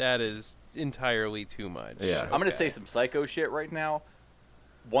 Yeah, that is entirely too much. Yeah, I'm gonna say some psycho shit right now.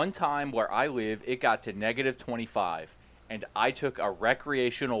 One time where I live, it got to -25, and I took a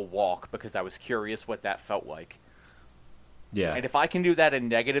recreational walk because I was curious what that felt like. Yeah. And if I can do that in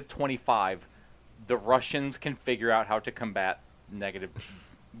 -25, the Russians can figure out how to combat negative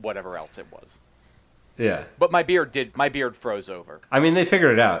whatever else it was. Yeah. But my beard froze over. I mean, they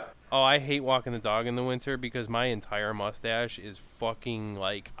figured it out. Oh, I hate walking the dog in the winter because my entire mustache is fucking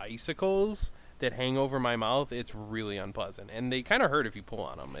icicles that hang over my mouth. It's really unpleasant, and they kind of hurt if you pull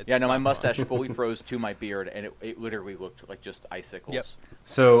on them. My mustache fully froze to my beard, and it literally looked like just icicles. Yep.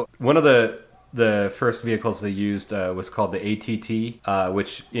 So one of the first vehicles they used was called the ATT,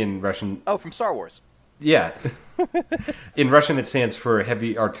 which in Russian... Oh, from Star Wars. Yeah. In Russian, it stands for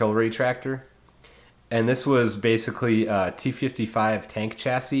Heavy Artillery Tractor. And this was basically a T-55 tank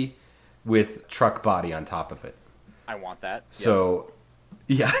chassis with truck body on top of it. I want that. So,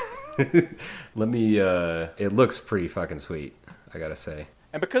 yeah. Let me, it looks pretty fucking sweet, I gotta say.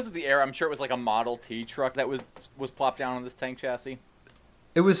 And because of the era, I'm sure it was like a Model T truck that was plopped down on this tank chassis.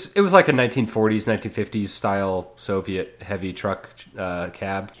 It was like a 1940s, 1950s style Soviet heavy truck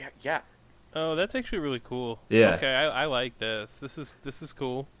cab. Yeah. Oh, that's actually really cool. Yeah. Okay, I like this. This is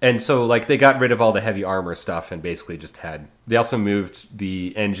cool. And so, like, they got rid of all the heavy armor stuff and basically just had... They also moved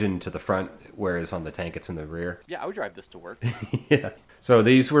the engine to the front, whereas on the tank it's in the rear. Yeah, I would drive this to work. Yeah. So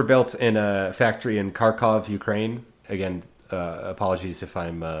these were built in a factory in Kharkov, Ukraine. Again, apologies if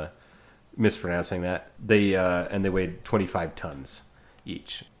I'm mispronouncing that. And they weighed 25 tons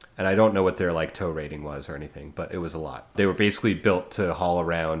each. And I don't know what their, like, tow rating was or anything, but it was a lot. They were basically built to haul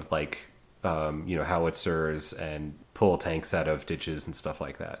around, like... howitzers and pull tanks out of ditches and stuff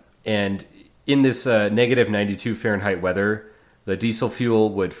like that. And in this negative 92 Fahrenheit weather, the diesel fuel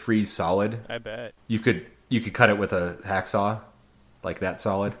would freeze solid. I bet. You could cut it with a hacksaw, like that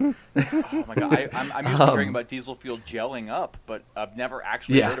solid. Oh my god, I'm used to hearing about diesel fuel gelling up, but I've never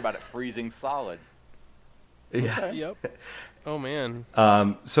actually heard about it freezing solid. Yeah. Okay. Yep. Oh man.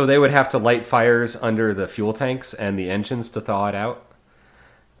 So they would have to light fires under the fuel tanks and the engines to thaw it out.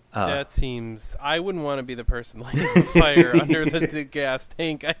 That seems... I wouldn't want to be the person lighting the fire under the gas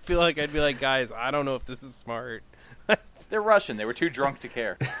tank. I feel like I'd be like, guys, I don't know if this is smart. They're Russian. They were too drunk to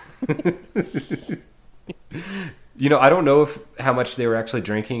care. I don't know how much they were actually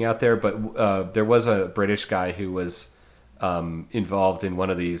drinking out there, but there was a British guy who was involved in one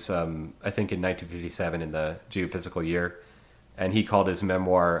of these, I think in 1957 in the geophysical year, and he called his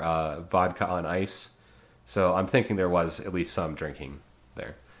memoir Vodka on Ice. So I'm thinking there was at least some drinking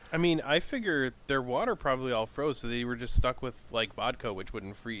there. I mean, I figure their water probably all froze, so they were just stuck with, like, vodka, which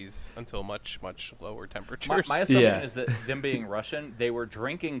wouldn't freeze until much, much lower temperatures. My assumption is that them being Russian, they were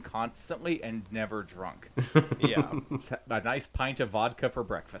drinking constantly and never drunk. Yeah. A nice pint of vodka for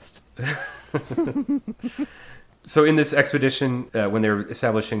breakfast. So in this expedition, when they were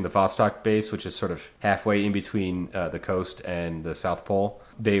establishing the Vostok base, which is sort of halfway in between the coast and the South Pole,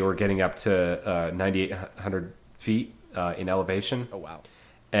 they were getting up to 9,800 feet in elevation. Oh, wow.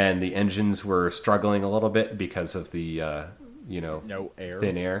 And the engines were struggling a little bit because of the, no air.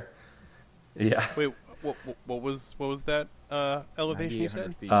 thin air. Yeah. Wait, what was that elevation you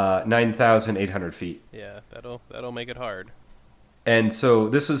said? 9,800 feet. Yeah, that'll make it hard. And so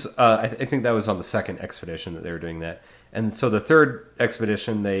this was, I think that was on the second expedition that they were doing that. And so the third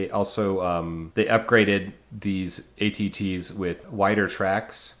expedition, they also, they upgraded these ATTs with wider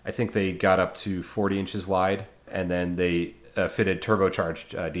tracks. I think they got up to 40 inches wide, and then they fitted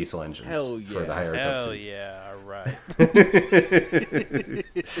turbocharged diesel engines for the higher altitude. Hell yeah, all right.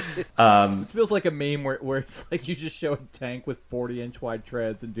 This feels like a meme where it's like you just show a tank with 40-inch wide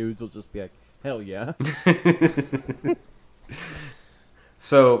treads and dudes will just be like, hell yeah.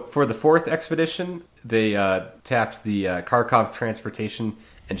 So for the fourth expedition, they tapped the Kharkov Transportation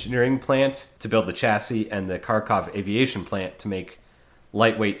Engineering Plant to build the chassis and the Kharkov Aviation Plant to make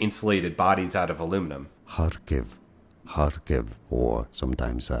lightweight insulated bodies out of aluminum. Kharkiv, or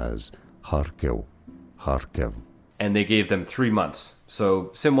sometimes as Kharkiv. And they gave them 3 months, so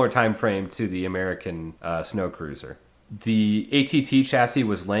similar time frame to the American snow cruiser. The ATT chassis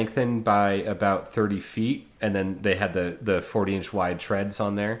was lengthened by about 30 feet, and then they had the 40-inch wide treads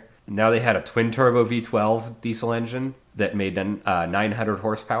on there. Now they had a twin-turbo V12 diesel engine that made 900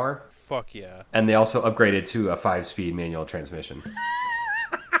 horsepower. Fuck yeah. And they also upgraded to a 5-speed manual transmission.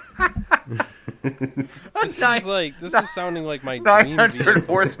 This is sounding like my dream 900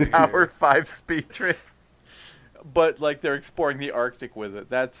 horsepower, 5-speed trains. But, like, they're exploring the Arctic with it.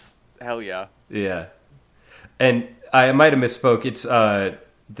 That's hell yeah. Yeah. And I might have misspoke. It's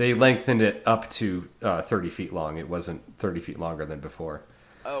they lengthened it up to 30 feet long. It wasn't 30 feet longer than before.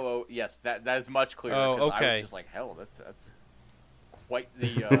 Oh yes, that is much clearer. Oh, okay. I was just like, hell, that's quite the...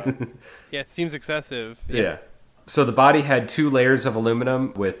 Yeah, it seems excessive. Yeah. So the body had 2 layers of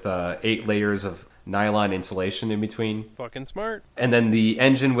aluminum with 8 layers of nylon insulation in between. Fucking smart. And then the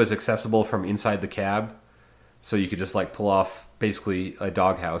engine was accessible from inside the cab. So you could just, like, pull off basically a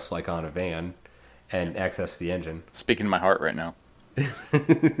doghouse, like on a van, and access the engine. Speaking to my heart right now.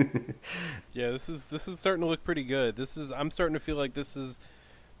 Yeah, this is starting to look pretty good. I'm starting to feel like this is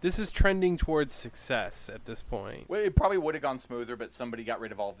trending towards success at this point. Well, it probably would have gone smoother, but somebody got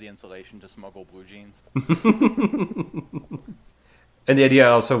rid of all of the insulation to smuggle blue jeans. And the idea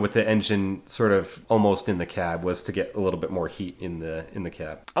also with the engine sort of almost in the cab was to get a little bit more heat in the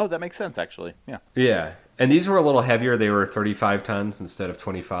cab. Oh, that makes sense, actually. Yeah. Yeah. And these were a little heavier. They were 35 tons instead of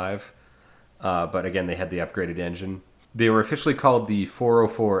 25. But again, they had the upgraded engine. They were officially called the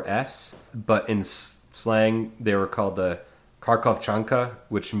 404S, but in slang, they were called the Kharkovchanka,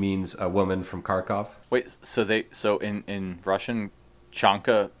 which means a woman from Kharkov. Wait, so in Russian,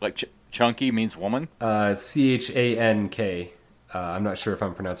 chanka, like chunky means woman? Chank. I'm not sure if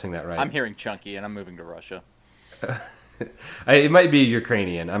I'm pronouncing that right. I'm hearing chunky, and I'm moving to Russia. It might be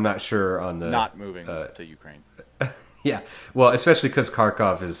Ukrainian. I'm not sure on the... Not moving to Ukraine. Yeah, well, especially because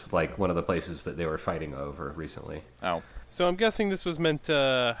Kharkov is like one of the places that they were fighting over recently. Oh. So I'm guessing this was meant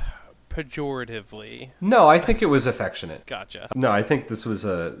pejoratively. No, I think it was affectionate. Gotcha. No, I think this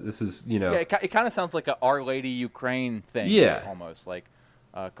is Yeah, it kind of sounds like a Our Lady Ukraine thing. Yeah. Almost like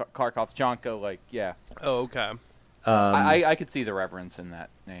Kharkovchanka, like, yeah. Oh, okay. I could see the reverence in that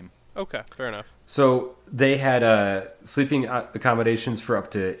name. Okay, fair enough. So they had sleeping accommodations for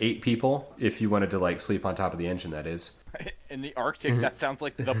up to 8 people if you wanted to like sleep on top of the engine, that is. In the Arctic, that sounds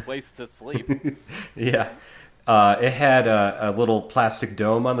like the place to sleep. Yeah. It had a little plastic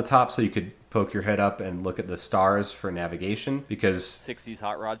dome on the top so you could poke your head up and look at the stars for navigation because... 60s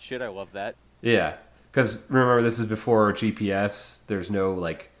hot rod shit, I love that. Yeah. Because remember, this is before GPS. There's no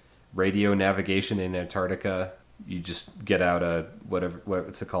like radio navigation in Antarctica. You just get out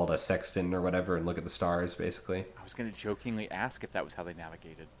what's it called, a sextant or whatever, and look at the stars, basically. I was going to jokingly ask if that was how they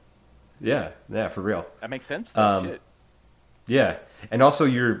navigated. Yeah, for real. That makes sense, though, shit. Yeah, and also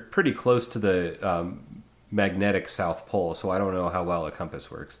you're pretty close to the magnetic South Pole, so I don't know how well a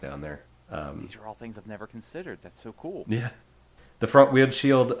compass works down there. These are all things I've never considered. That's so cool. Yeah. The front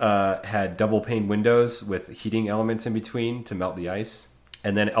windshield had double-pane windows with heating elements in between to melt the ice.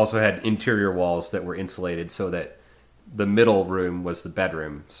 And then it also had interior walls that were insulated so that the middle room was the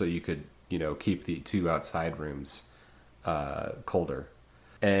bedroom, so you could, keep the 2 outside rooms colder.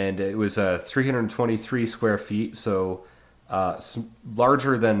 And it was 323 square feet, so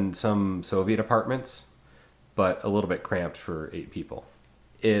larger than some Soviet apartments, but a little bit cramped for 8 people.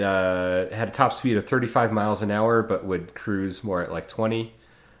 It had a top speed of 35 miles an hour, but would cruise more at like 20.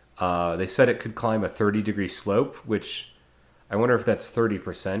 They said it could climb a 30-degree slope, which... I wonder if that's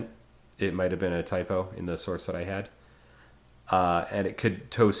 30%. It might have been a typo in the source that I had. And it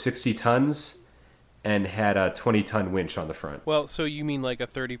could tow 60 tons and had a 20-ton winch on the front. Well, so you mean like a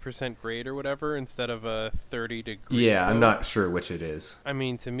 30% grade or whatever instead of a 30-degree? Yeah, slope? I'm not sure which it is. I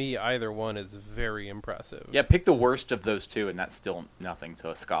mean, to me, either one is very impressive. Yeah, pick the worst of those two, and that's still nothing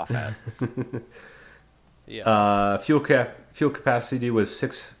to scoff at. Yeah. Fuel capacity was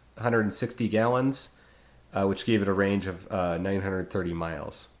 660 gallons. Which gave it a range of 930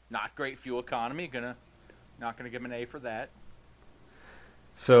 miles. Not great fuel economy. Not gonna give him an A for that.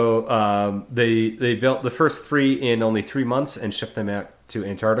 So they built the first 3 in only 3 months and shipped them out to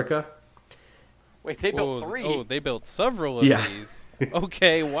Antarctica. Wait, they built 3? Oh, they built several of Yeah. these.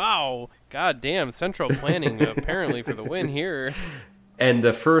 Okay, wow. God damn, central planning apparently for the win here. And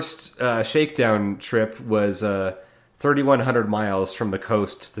the first shakedown trip was 3,100 miles from the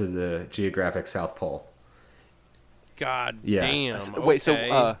coast to the geographic South Pole. God Yeah. damn. Wait, so okay.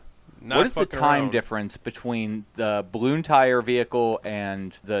 what is the fucking time around. difference between the balloon tire vehicle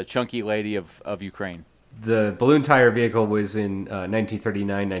and the chunky lady of Ukraine? The balloon tire vehicle was in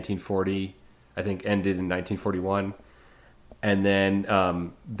 1939, 1940, I think ended in 1941. And then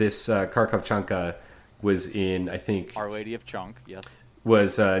this Kharkovchanka was in, I think... Our Lady of Chunk, yes.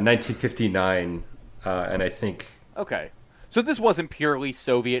 Was 1959, and I think... Okay. So this wasn't purely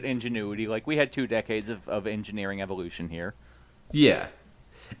Soviet ingenuity. Like, we had 2 decades of engineering evolution here. Yeah.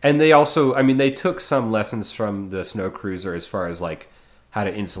 And they also, they took some lessons from the snow cruiser as far as, like, how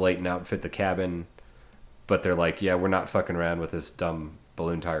to insulate and outfit the cabin. But they're like, yeah, we're not fucking around with this dumb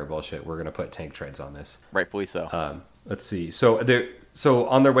balloon tire bullshit. We're going to put tank treads on this. Rightfully so. Let's see. So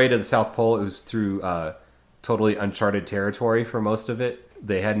on their way to the South Pole, it was through totally uncharted territory for most of it.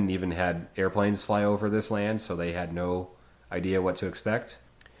 They hadn't even had airplanes fly over this land, so they had no idea what to expect.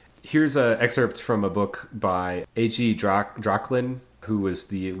 Here's an excerpt from a book by H.E. Drocklin, who was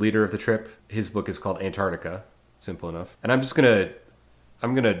the leader of the trip. His book is called Antarctica. Simple enough. And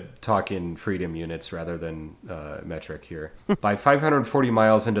I'm gonna talk in freedom units rather than metric here. By 540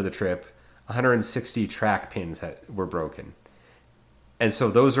 miles into the trip, 160 track pins were broken. And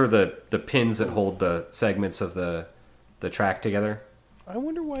so those are the pins that hold the segments of the track together. I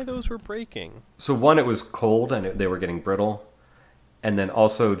wonder why those were breaking. So one, it was cold and they were getting brittle. And then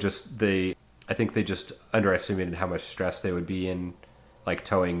also I think they just underestimated how much stress they would be in, like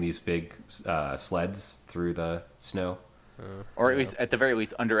towing these big sleds through the snow. Or at the very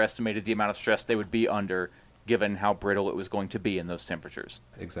least, underestimated the amount of stress they would be under, given how brittle it was going to be in those temperatures.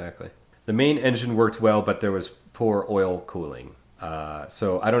 Exactly. The main engine worked well, but there was poor oil cooling.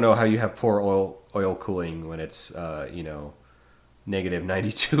 So I don't know how you have poor oil cooling when it's negative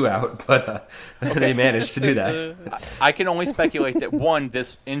 92 out, but they managed to do that. I can only speculate that, one,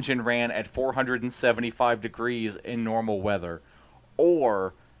 this engine ran at 475 degrees in normal weather,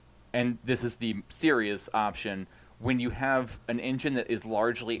 or, and this is the serious option, when you have an engine that is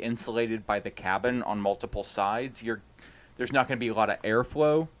largely insulated by the cabin on multiple sides, there's not going to be a lot of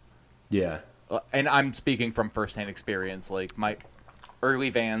airflow. Yeah. And I'm speaking from firsthand experience. Like, my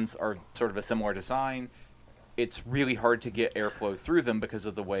early vans are sort of a similar design. It's really hard to get airflow through them because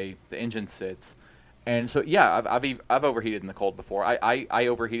of the way the engine sits. And so, yeah, I've overheated in the cold before. I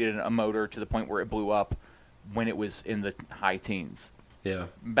overheated a motor to the point where it blew up when it was in the high teens. Yeah.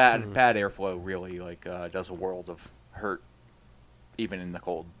 Bad airflow really does a world of hurt, even in the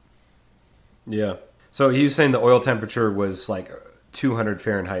cold. Yeah. So he was saying the oil temperature was like 200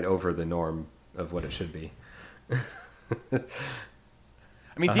 Fahrenheit over the norm of what it should be.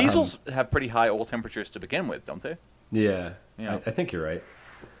 I mean, diesels have pretty high oil temperatures to begin with, don't they? Yeah. Yeah. I think you're right.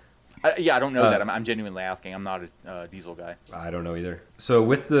 I don't know that. I'm genuinely asking. I'm not a diesel guy. I don't know either. So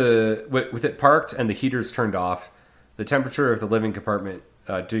with it parked and the heaters turned off, the temperature of the living compartment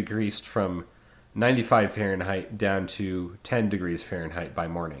decreased from 95 Fahrenheit down to 10 degrees Fahrenheit by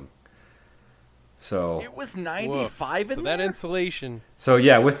morning. So it was 95 in so there? that insulation. So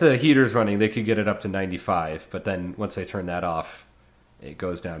yeah, with the heaters running, they could get it up to 95, but then once they turn that off, it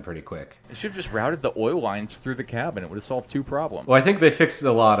goes down pretty quick. It should have just routed the oil lines through the cabin. It would have solved two problems. Well, I think they fixed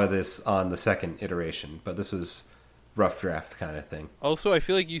a lot of this on the second iteration, but this was rough draft kind of thing. Also, I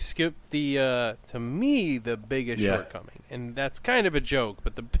feel like you skipped to me, the biggest shortcoming. And that's kind of a joke,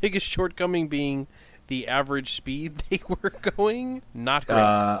 but the biggest shortcoming being the average speed they were going. Not great.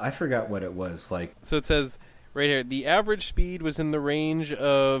 I forgot what it was like. So it says right here, the average speed was in the range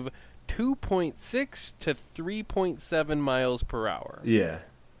of 2.6 to 3.7 miles per hour. Yeah.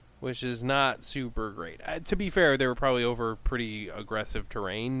 Which is not super great. To be fair, they were probably over pretty aggressive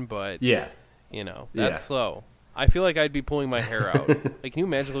terrain, but yeah, that's slow. I feel like I'd be pulling my hair out. Like, can you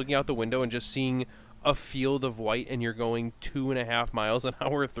imagine looking out the window and just seeing a field of white and you're going 2.5 miles an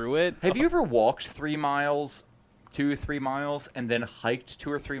hour through it? Have you ever walked 3 miles, 2 or 3 miles, and then hiked 2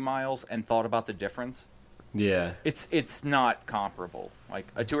 or 3 miles and thought about the difference? Yeah. It's not comparable.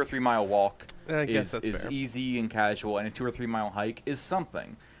 Like, a 2 or 3 mile walk is fair. easy and casual, and a 2 or 3 mile hike is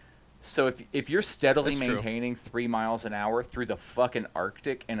something. So if you're steadily maintaining 3 miles an hour through the fucking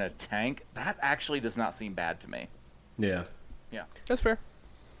Arctic in a tank, that actually does not seem bad to me. Yeah. Yeah. That's fair.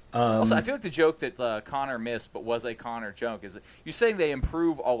 Also, I feel like the joke that Connor missed, but was a Connor joke, is that you're saying they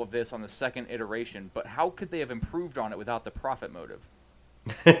improve all of this on the second iteration, but how could they have improved on it without the profit motive?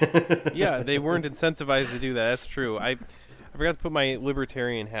 Yeah, they weren't incentivized to do that. That's true. I forgot to put my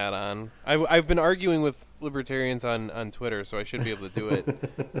libertarian hat on. I've been arguing with libertarians on Twitter, so I should be able to do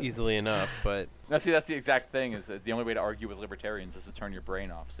it easily enough. But now, see, that's the exact thing. Is that the only way to argue with libertarians is to turn your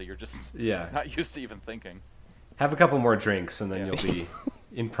brain off, so you're just not used to even thinking. Have a couple more drinks, and then you'll be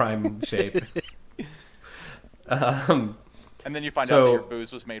in prime shape. And then you find out that your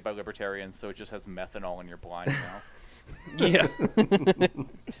booze was made by libertarians, so it just has methanol in your blind now. Yeah.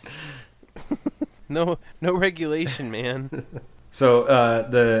 No regulation, man. So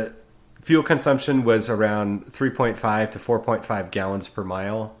the fuel consumption was around 3.5 to 4.5 gallons per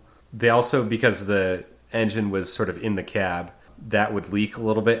mile. They also, because the engine was sort of in the cab, that would leak a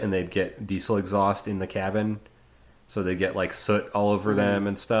little bit, and they'd get diesel exhaust in the cabin. So they'd get like soot all over them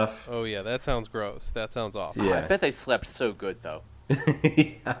and stuff. Oh yeah, that sounds gross. That sounds awful. Yeah. I bet they slept so good, though.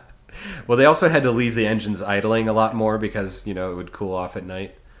 Yeah. Well, they also had to leave the engines idling a lot more because, it would cool off at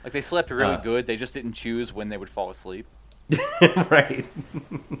night. Like, they slept really good. They just didn't choose when they would fall asleep. Right.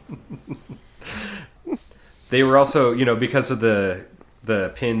 They were also, because of the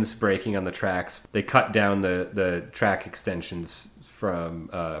pins breaking on the tracks, they cut down the track extensions from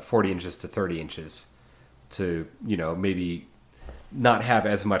 40 inches to 30 inches to, maybe not have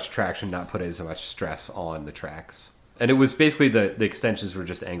as much traction, not put as much stress on the tracks. And it was basically the extensions were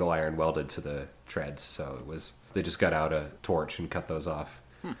just angle iron welded to the treads, so they just got out a torch and cut those off.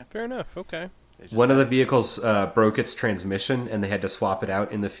 Fair enough. Okay. One of the vehicles broke its transmission, and they had to swap it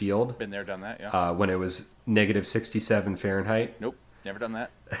out in the field. Been there, done that, yeah. When it was negative 67 Fahrenheit. Nope, never done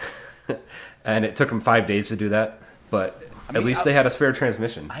that. And it took them 5 days to do that, but at least they had a spare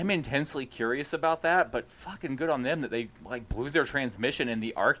transmission. I'm intensely curious about that, but fucking good on them that they blew their transmission in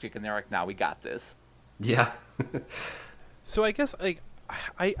the Arctic, and they're like, "Nah, we got this." Yeah. So I guess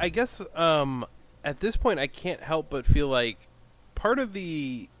I guess at this point, I can't help but feel like part of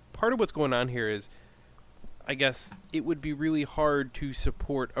what's going on here is, I guess it would be really hard to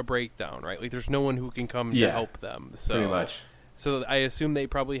support a breakdown, right? Like, there's no one who can come to help them. So, pretty much. So I assume they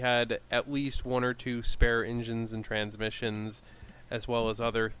probably had at least 1 or 2 spare engines and transmissions, as well as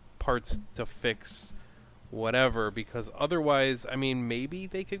other parts to fix whatever, because otherwise, I mean, maybe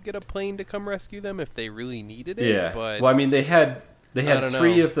they could get a plane to come rescue them if they really needed it. Yeah. But well, I mean, they had I don't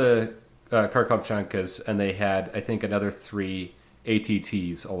 3 know. of the Kharkovchankas, and they had, I think, another 3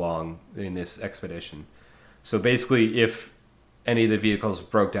 ATTs along in this expedition. So basically, if any of the vehicles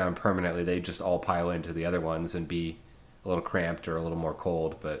broke down permanently, they'd just all pile into the other ones and be a little cramped or a little more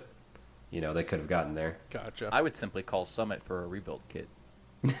cold, but, you know, they could have gotten there. Gotcha. I would simply call Summit for a rebuild kit.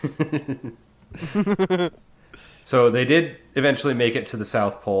 So they did eventually make it to the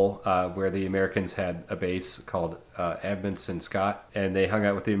South Pole, where the Americans had a base called Edmondson Scott, and they hung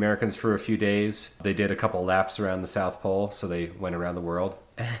out with the Americans for a few days. They did a couple laps around the South Pole, so they went around the world.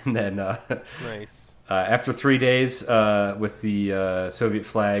 And then Nice. after 3 days with the Soviet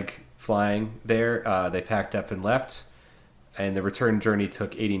flag flying there, they packed up and left, and the return journey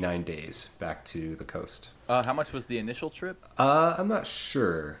took 89 days back to the coast. How much was the initial trip? I'm not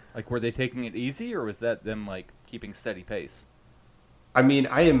sure. Like, were they taking it easy, or was that them, like, keeping steady pace? I mean,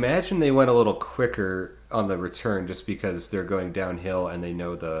 I imagine they went a little quicker on the return just because they're going downhill and they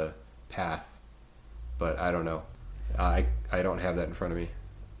know the path. But I don't know. I don't have that in front of me.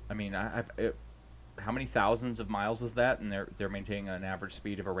 I mean, how many thousands of miles is that? And they're maintaining an average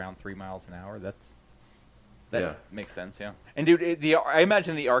speed of around 3 miles an hour. That Yeah. makes sense, yeah. And dude, I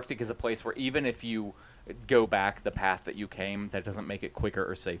imagine the Arctic is a place where even if you go back the path that you came, that doesn't make it quicker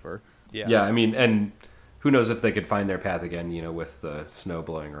or safer. Yeah. I mean, and who knows if they could find their path again, you know, with the snow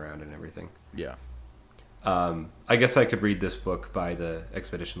blowing around and everything. Yeah. I guess I could read this book by the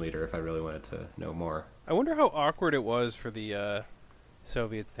expedition leader if I really wanted to know more. I wonder how awkward it was for the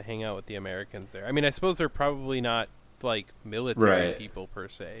Soviets to hang out with the Americans there. I mean, I suppose they're probably not like military Right. people per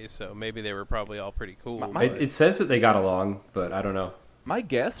se, so maybe they were probably all pretty cool. It says that they got along, but I don't know. My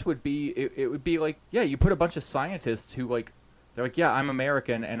guess would be it would be like, yeah, you put a bunch of scientists who, like, they're like, yeah, I'm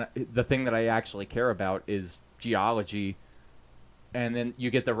American, and the thing that I actually care about is geology. And then you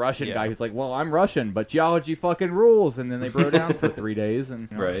get the Russian guy who's like, well, I'm Russian, but geology fucking rules. And then they bro down for 3 days. And,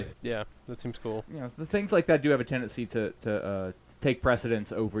 you know, Right. Yeah, that seems cool. You know, the things like that do have a tendency to take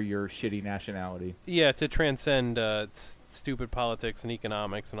precedence over your shitty nationality. Yeah, to transcend stupid politics and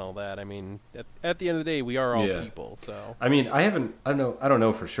economics and all that. I mean, at the end of the day, we are all people. So I mean, I don't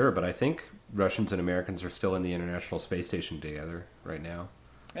know for sure, but I think Russians and Americans are still in the International Space Station together right now.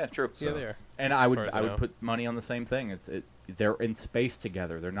 Yeah, true. yeah, they are. And I As would far as I know. put money on the same thing. They're in space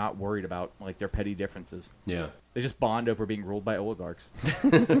together. They're not worried about, like, their petty differences. Yeah. They just bond over being ruled by oligarchs.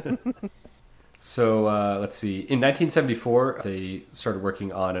 So let's see. In 1974, they started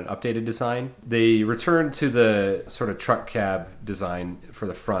working on an updated design. They returned to the sort of truck cab design for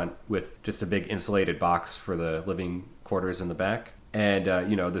the front with just a big insulated box for the living quarters in the back. And,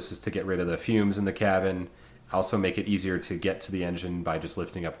 you know, this is to get rid of the fumes in the cabin, also make it easier to get to the engine by just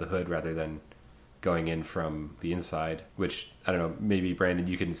lifting up the hood rather than going in from the inside, which, I don't know, maybe, Brandon,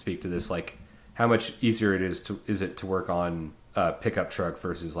 you can speak to this. Like, how much easier is it to work on a pickup truck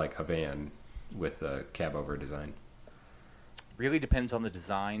versus, like, a van with a cab-over design? Really depends on the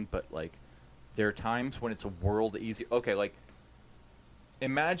design, but, like, there are times when it's a world easier. Okay, like,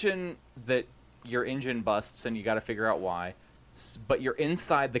 imagine that your engine busts and you got to figure out why, but you're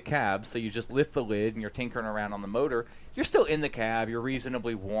inside the cab, so you just lift the lid and you're tinkering around on the motor. You're still in the cab. You're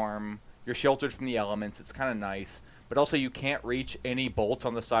reasonably warm. You're sheltered from the elements. It's kind of nice, but also you can't reach any bolts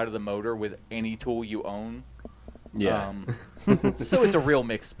on the side of the motor with any tool you own. Yeah. So it's a real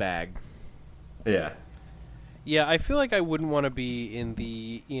mixed bag. Yeah. Yeah, I feel like I wouldn't want to be in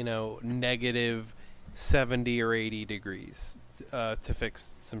the, negative 70 or 80 degrees to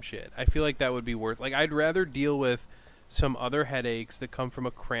fix some shit. I feel like that would be worth. Like, I'd rather deal with some other headaches that come from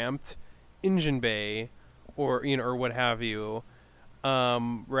a cramped engine bay or what have you,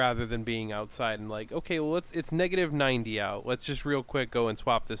 rather than being outside and like, okay, well, it's negative 90 out. Let's just real quick go and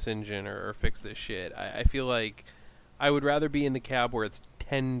swap this engine or fix this shit. I feel like I would rather be in the cab where it's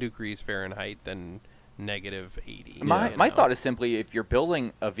 10 degrees Fahrenheit than negative 80. My thought is simply, if you're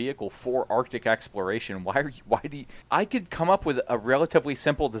building a vehicle for Arctic exploration, why do you, I could come up with a relatively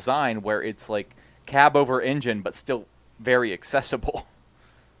simple design where it's like cab over engine but still very accessible.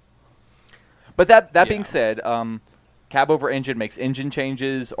 But that being said, cab over engine makes engine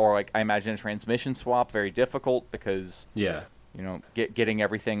changes, or, like, I imagine a transmission swap, very difficult because getting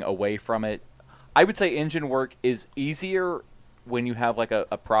everything away from it. I would say engine work is easier when you have like a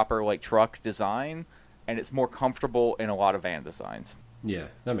proper like truck design, and it's more comfortable in a lot of van designs. Yeah,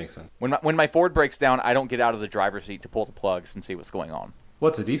 that makes sense. When my Ford breaks down, I don't get out of the driver's seat to pull the plugs and see what's going on. Well,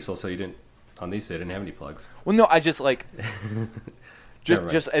 it's a diesel, so you didn't. On these, they didn't have any plugs. Well, no, I just like Never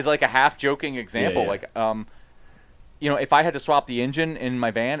mind. just as like a half joking example, Yeah. like if I had to swap the engine in my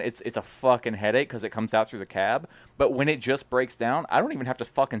van, it's a fucking headache because it comes out through the cab. But when it just breaks down, I don't even have to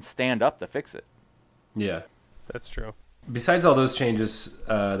fucking stand up to fix it. Yeah. That's true. Besides all those changes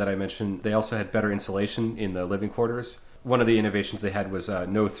that I mentioned, they also had better insulation in the living quarters. One of the innovations they had was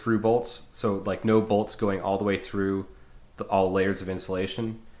no through bolts, so like no bolts going all the way through all layers of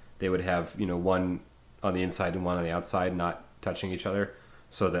insulation. They would have one on the inside and one on the outside, not touching each other,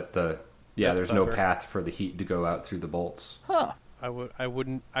 so that there's no clever. path for the heat to go out through the bolts. Huh. I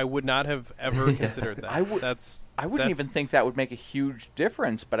would not have ever considered that. I wouldn't even think that would make a huge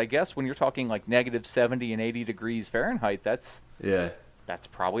difference, but I guess when you're talking like negative 70 and 80 degrees Fahrenheit, that's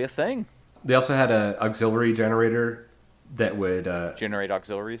probably a thing. They also had an auxiliary generator that would Generate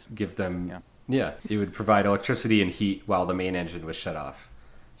auxiliaries. give them it would provide electricity and heat while the main engine was shut off,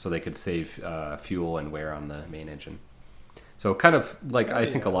 so they could save fuel and wear on the main engine. So kind of like I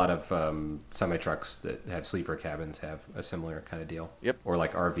think a lot of semi trucks that have sleeper cabins have a similar kind of deal. Yep. Or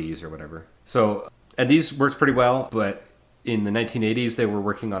like RVs or whatever. So and these works pretty well, but in the 1980s they were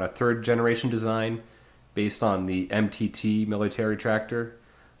working on a third generation design based on the MTT military tractor.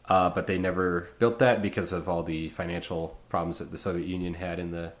 But they never built that because of all the financial problems that the Soviet Union had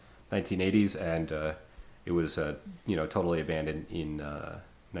in the 1980s, and it was totally abandoned in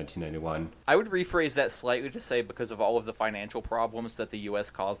 1991. I would rephrase that slightly to say because of all of the financial problems that the U.S.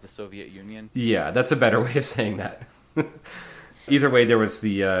 caused the Soviet Union. Yeah, that's a better way of saying that. Either way, there was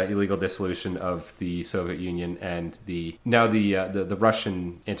the illegal dissolution of the Soviet Union, and the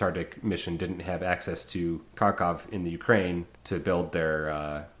Russian Antarctic mission didn't have access to Kharkov in the Ukraine to build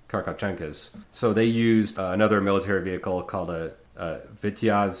their Kharkovchankas. So they used another military vehicle called a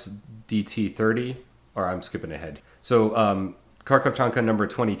Vityaz DT-30, or I'm skipping ahead. So Kharkovchanka number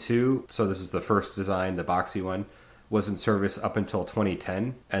 22, so this is the first design, the boxy one, was in service up until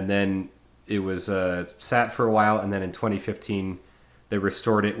 2010, and then it was sat for a while, and then in 2015 they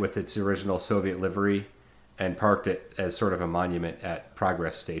restored it with its original Soviet livery and parked it as sort of a monument at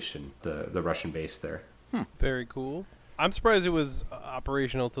Progress Station, the Russian base there. Very cool. I'm surprised it was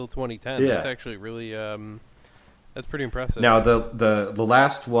operational till 2010. Yeah. That's actually really that's pretty impressive. Now the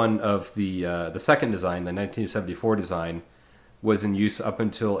last one of the second design, the 1974 design, was in use up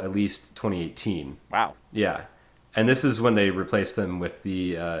until at least 2018. Wow. Yeah. And this is when they replaced them with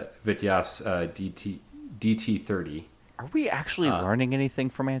the Vityaz DT-30. Are we actually learning anything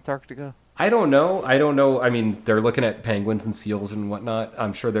from Antarctica? I don't know. I mean, they're looking at penguins and seals and whatnot.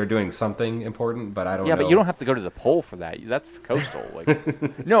 I'm sure they're doing something important, but I don't know. Yeah, but you don't have to go to the pole for that. That's the coastal.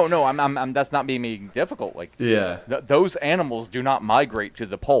 Like, no, I'm. That's not being difficult. Like, Yeah. Those animals do not migrate to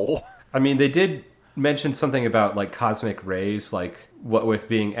the pole. I mean, they did mention something about like cosmic rays, like what with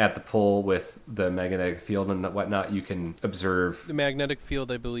being at the pole with the magnetic field and whatnot, you can observe. the magnetic field,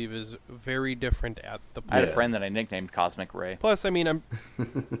 I believe, is very different at the I had a pole. friend that I nicknamed Cosmic Ray. Plus, I mean,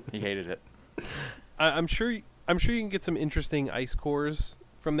 He hated it. I'm sure you can get some interesting ice cores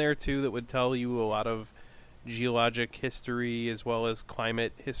from there too that would tell you a lot of geologic history as well as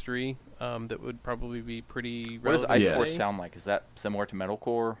climate history. That would probably be pretty What does relevant ice Yeah. core today. sound like? Is that similar to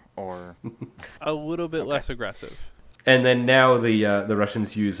metalcore or? A little bit less aggressive. And then now the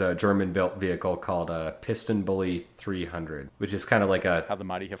Russians use a German-built vehicle called a Piston Bully 300, which is kind of like How the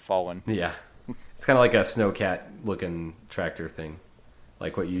mighty have fallen. it's kind of like a snowcat-looking tractor thing,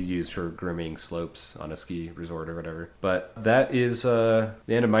 like what you use for grooming slopes on a ski resort or whatever. But that is the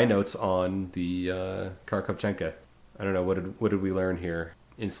end of my notes on the Kharkovchanka. I don't know, what did we learn here?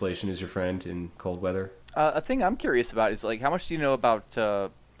 Insulation is your friend in cold weather. A thing I'm curious about is like how much do you know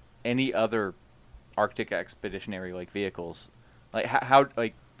about any other Arctic expeditionary like vehicles? Like how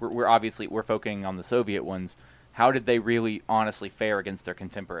like we're obviously focusing on the Soviet ones. How did they really honestly fare against their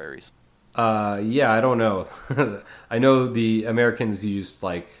contemporaries? Yeah, I don't know. I know the Americans used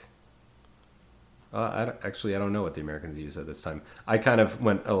like. I don't know what the Americans used at this time. I kind of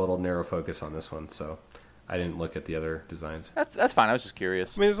went a little narrow focus on this one, so I didn't look at the other designs. That's fine. I was just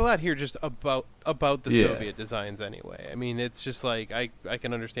curious. I mean, there's a lot here just about the Yeah. Soviet designs anyway. I mean, it's just like I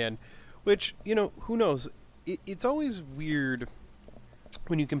can understand, which who knows? It's always weird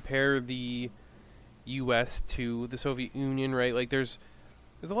when you compare the U.S. to the Soviet Union, right? Like there's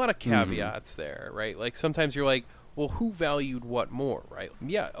a lot of caveats there, right? Like sometimes you're like, well, who valued what more, right?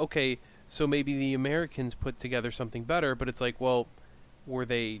 Yeah, okay, so maybe the Americans put together something better, but it's like, well, were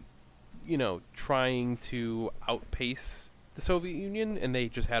they trying to outpace the Soviet Union and they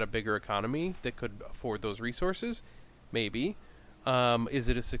just had a bigger economy that could afford those resources? Maybe. Is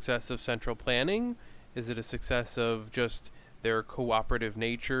it a success of central planning? Is it a success of just their cooperative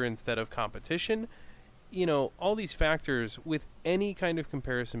nature instead of competition? You know, all these factors, with any kind of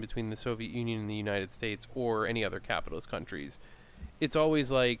comparison between the Soviet Union and the United States or any other capitalist countries, it's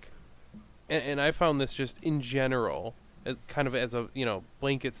always like, and I found this just in general, as kind of as a, you know,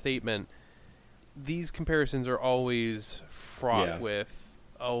 blanket statement, these comparisons are always fraught with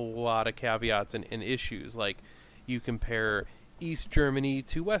a lot of caveats and issues. Like, you compare East Germany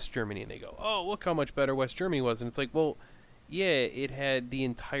to West Germany, and they go, oh, look how much better West Germany was. And it's like, well, yeah, it had the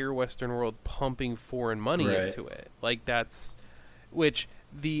entire Western world pumping foreign money into it. Like, that's, which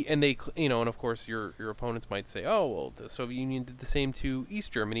and they, you know, and of course your opponents might say, oh, well, the Soviet Union did the same to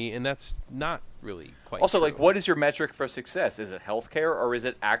East Germany, and that's not really quite also true. Like, what is your metric for success? Is it healthcare or is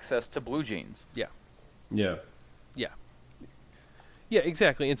it access to blue jeans? Yeah,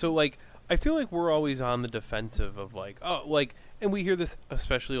 exactly. And so, like, I feel like we're always on the defensive of, like, oh, like, and we hear this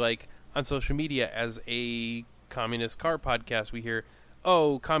especially, like, on social media as a communist car podcast. We hear,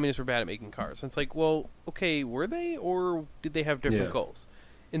 oh, communists were bad at making cars. And it's like, well, okay, were they, or did they have different goals?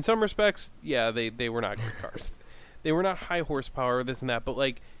 In some respects, yeah, they were not good cars. They were not high horsepower, this and that, but,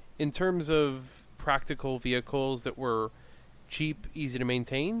 like, in terms of practical vehicles that were cheap, easy to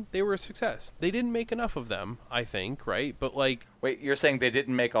maintain, they were a success. They didn't make enough of them, I think, right? But, like, wait, you're saying they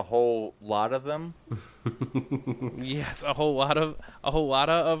didn't make a whole lot of them? Yes, a whole lot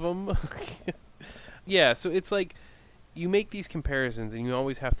of them. Yeah, so it's like, you make these comparisons and you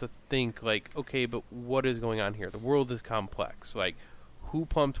always have to think, like, okay, but what is going on here? The world is complex. Like, who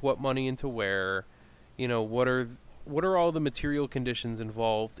pumped what money into where? You know, what are all the material conditions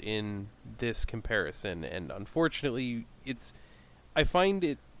involved in this comparison? And unfortunately, I find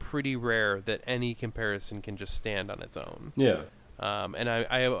it pretty rare that any comparison can just stand on its own. Yeah. And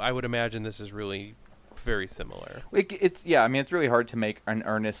I would imagine this is really very similar. It's really hard to make an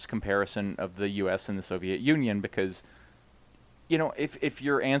earnest comparison of the U.S. and the Soviet Union because, you know, if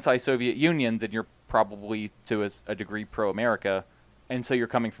you're anti-Soviet Union, then you're probably to a degree pro-America, and so you're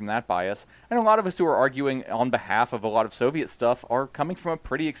coming from that bias. And a lot of us who are arguing on behalf of a lot of Soviet stuff are coming from a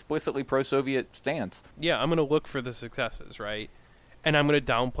pretty explicitly pro-Soviet stance. Yeah, I'm going to look for the successes, right? And I'm going to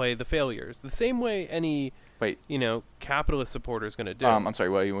downplay the failures. The same way any, you know, capitalist supporter is going to do. I'm sorry,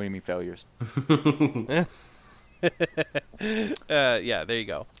 what do you mean failures? Yeah, there you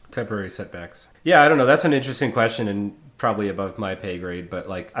go. Temporary setbacks. Yeah, I don't know. That's an interesting question and probably above my pay grade, but,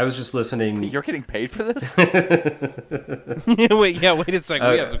 like, I was just listening. You're getting paid for this? Wait a second.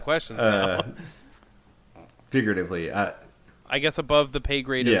 We have some questions now. Figuratively. I guess above the pay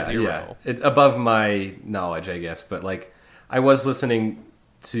grade of 0. Yeah. It's above my knowledge, I guess. But, like, I was listening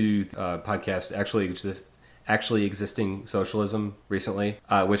to a podcast, Actually Existing Socialism, recently,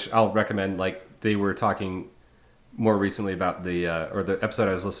 which I'll recommend. Like, they were talking more recently about the episode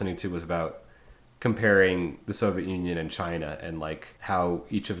I was listening to was about comparing the Soviet Union and China and, like, how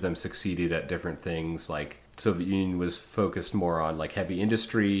each of them succeeded at different things. Like, Soviet Union was focused more on, like, heavy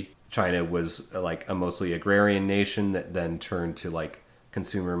industry. China was, like, a mostly agrarian nation that then turned to, like,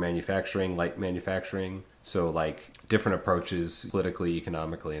 consumer manufacturing, light manufacturing. So, like, different approaches politically,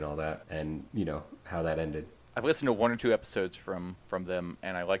 economically, and all that, and, you know, how that ended. I've listened to 1 or 2 episodes from them,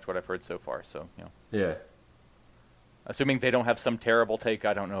 and I liked what I've heard so far, so, you know. Yeah. Assuming they don't have some terrible take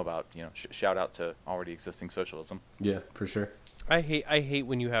I don't know about, you know, shout out to already existing socialism. Yeah, for sure. I hate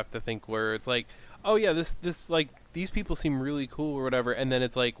when you have to think where it's like, oh yeah, this like, these people seem really cool or whatever, and then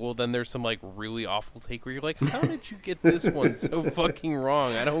it's like, well, then there's some, like, really awful take where you're like, how did you get this one so fucking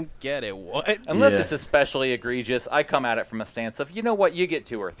wrong? I don't get it. What? Unless it's especially egregious, I come at it from a stance of, you know what, you get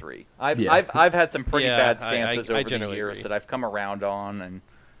 2 or 3. I've had some pretty bad stances over the years that I've come around on, and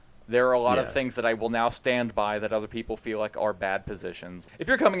there are a lot of things that I will now stand by that other people feel like are bad positions. If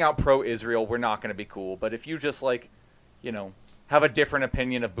you're coming out pro-Israel, we're not going to be cool, but if you just, like, you know, have a different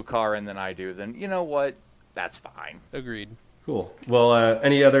opinion of Bukharin than I do, then you know what? That's fine. Agreed. Cool. Well,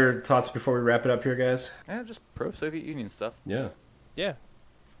 any other thoughts before we wrap it up here, guys? Yeah, just pro-Soviet Union stuff. Yeah. Yeah.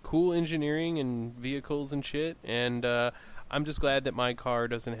 Cool engineering and vehicles and shit, and I'm just glad that my car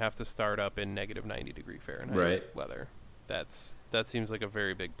doesn't have to start up in negative 90 degree Fahrenheit weather. That seems like a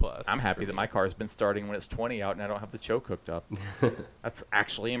very big plus. I'm happy that my car's been starting when it's 20 out and I don't have the choke hooked up. That's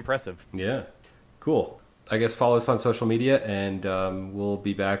actually impressive. Yeah. Cool. I guess follow us on social media, and we'll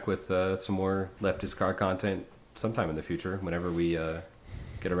be back with some more leftist car content sometime in the future, whenever we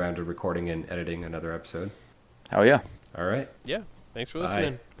get around to recording and editing another episode. Hell yeah. All right. Yeah. Thanks for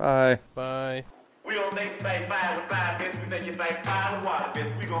listening. Bye. Bye. We gonna make you fight fire with fire fists. We make you fight fire with water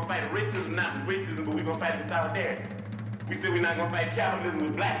fists. We gonna fight racism, not racism, but we gonna fight in solidarity. We said we're not going to fight capitalism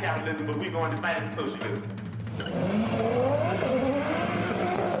with black capitalism, but we're going to fight it socialism.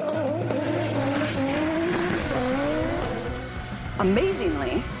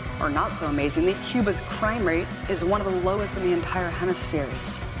 Amazingly, or not so amazingly, Cuba's crime rate is one of the lowest in the entire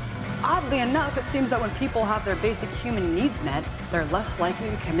hemispheres. Oddly enough, it seems that when people have their basic human needs met, they're less likely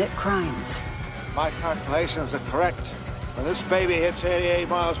to commit crimes. My calculations are correct. When this baby hits 88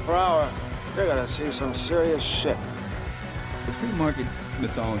 miles per hour, you're gonna see some serious shit. The free market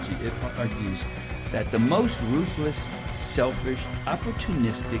mythology, it argues that the most ruthless, selfish,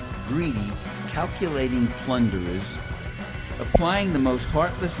 opportunistic, greedy, calculating plunderers, applying the most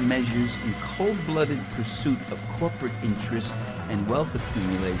heartless measures in cold-blooded pursuit of corporate interest and wealth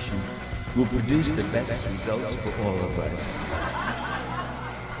accumulation, will produce the best results for all of us.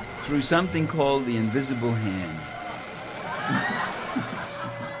 Through something called the invisible hand.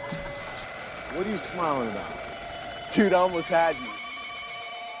 What are you smiling about? Dude, I almost had you.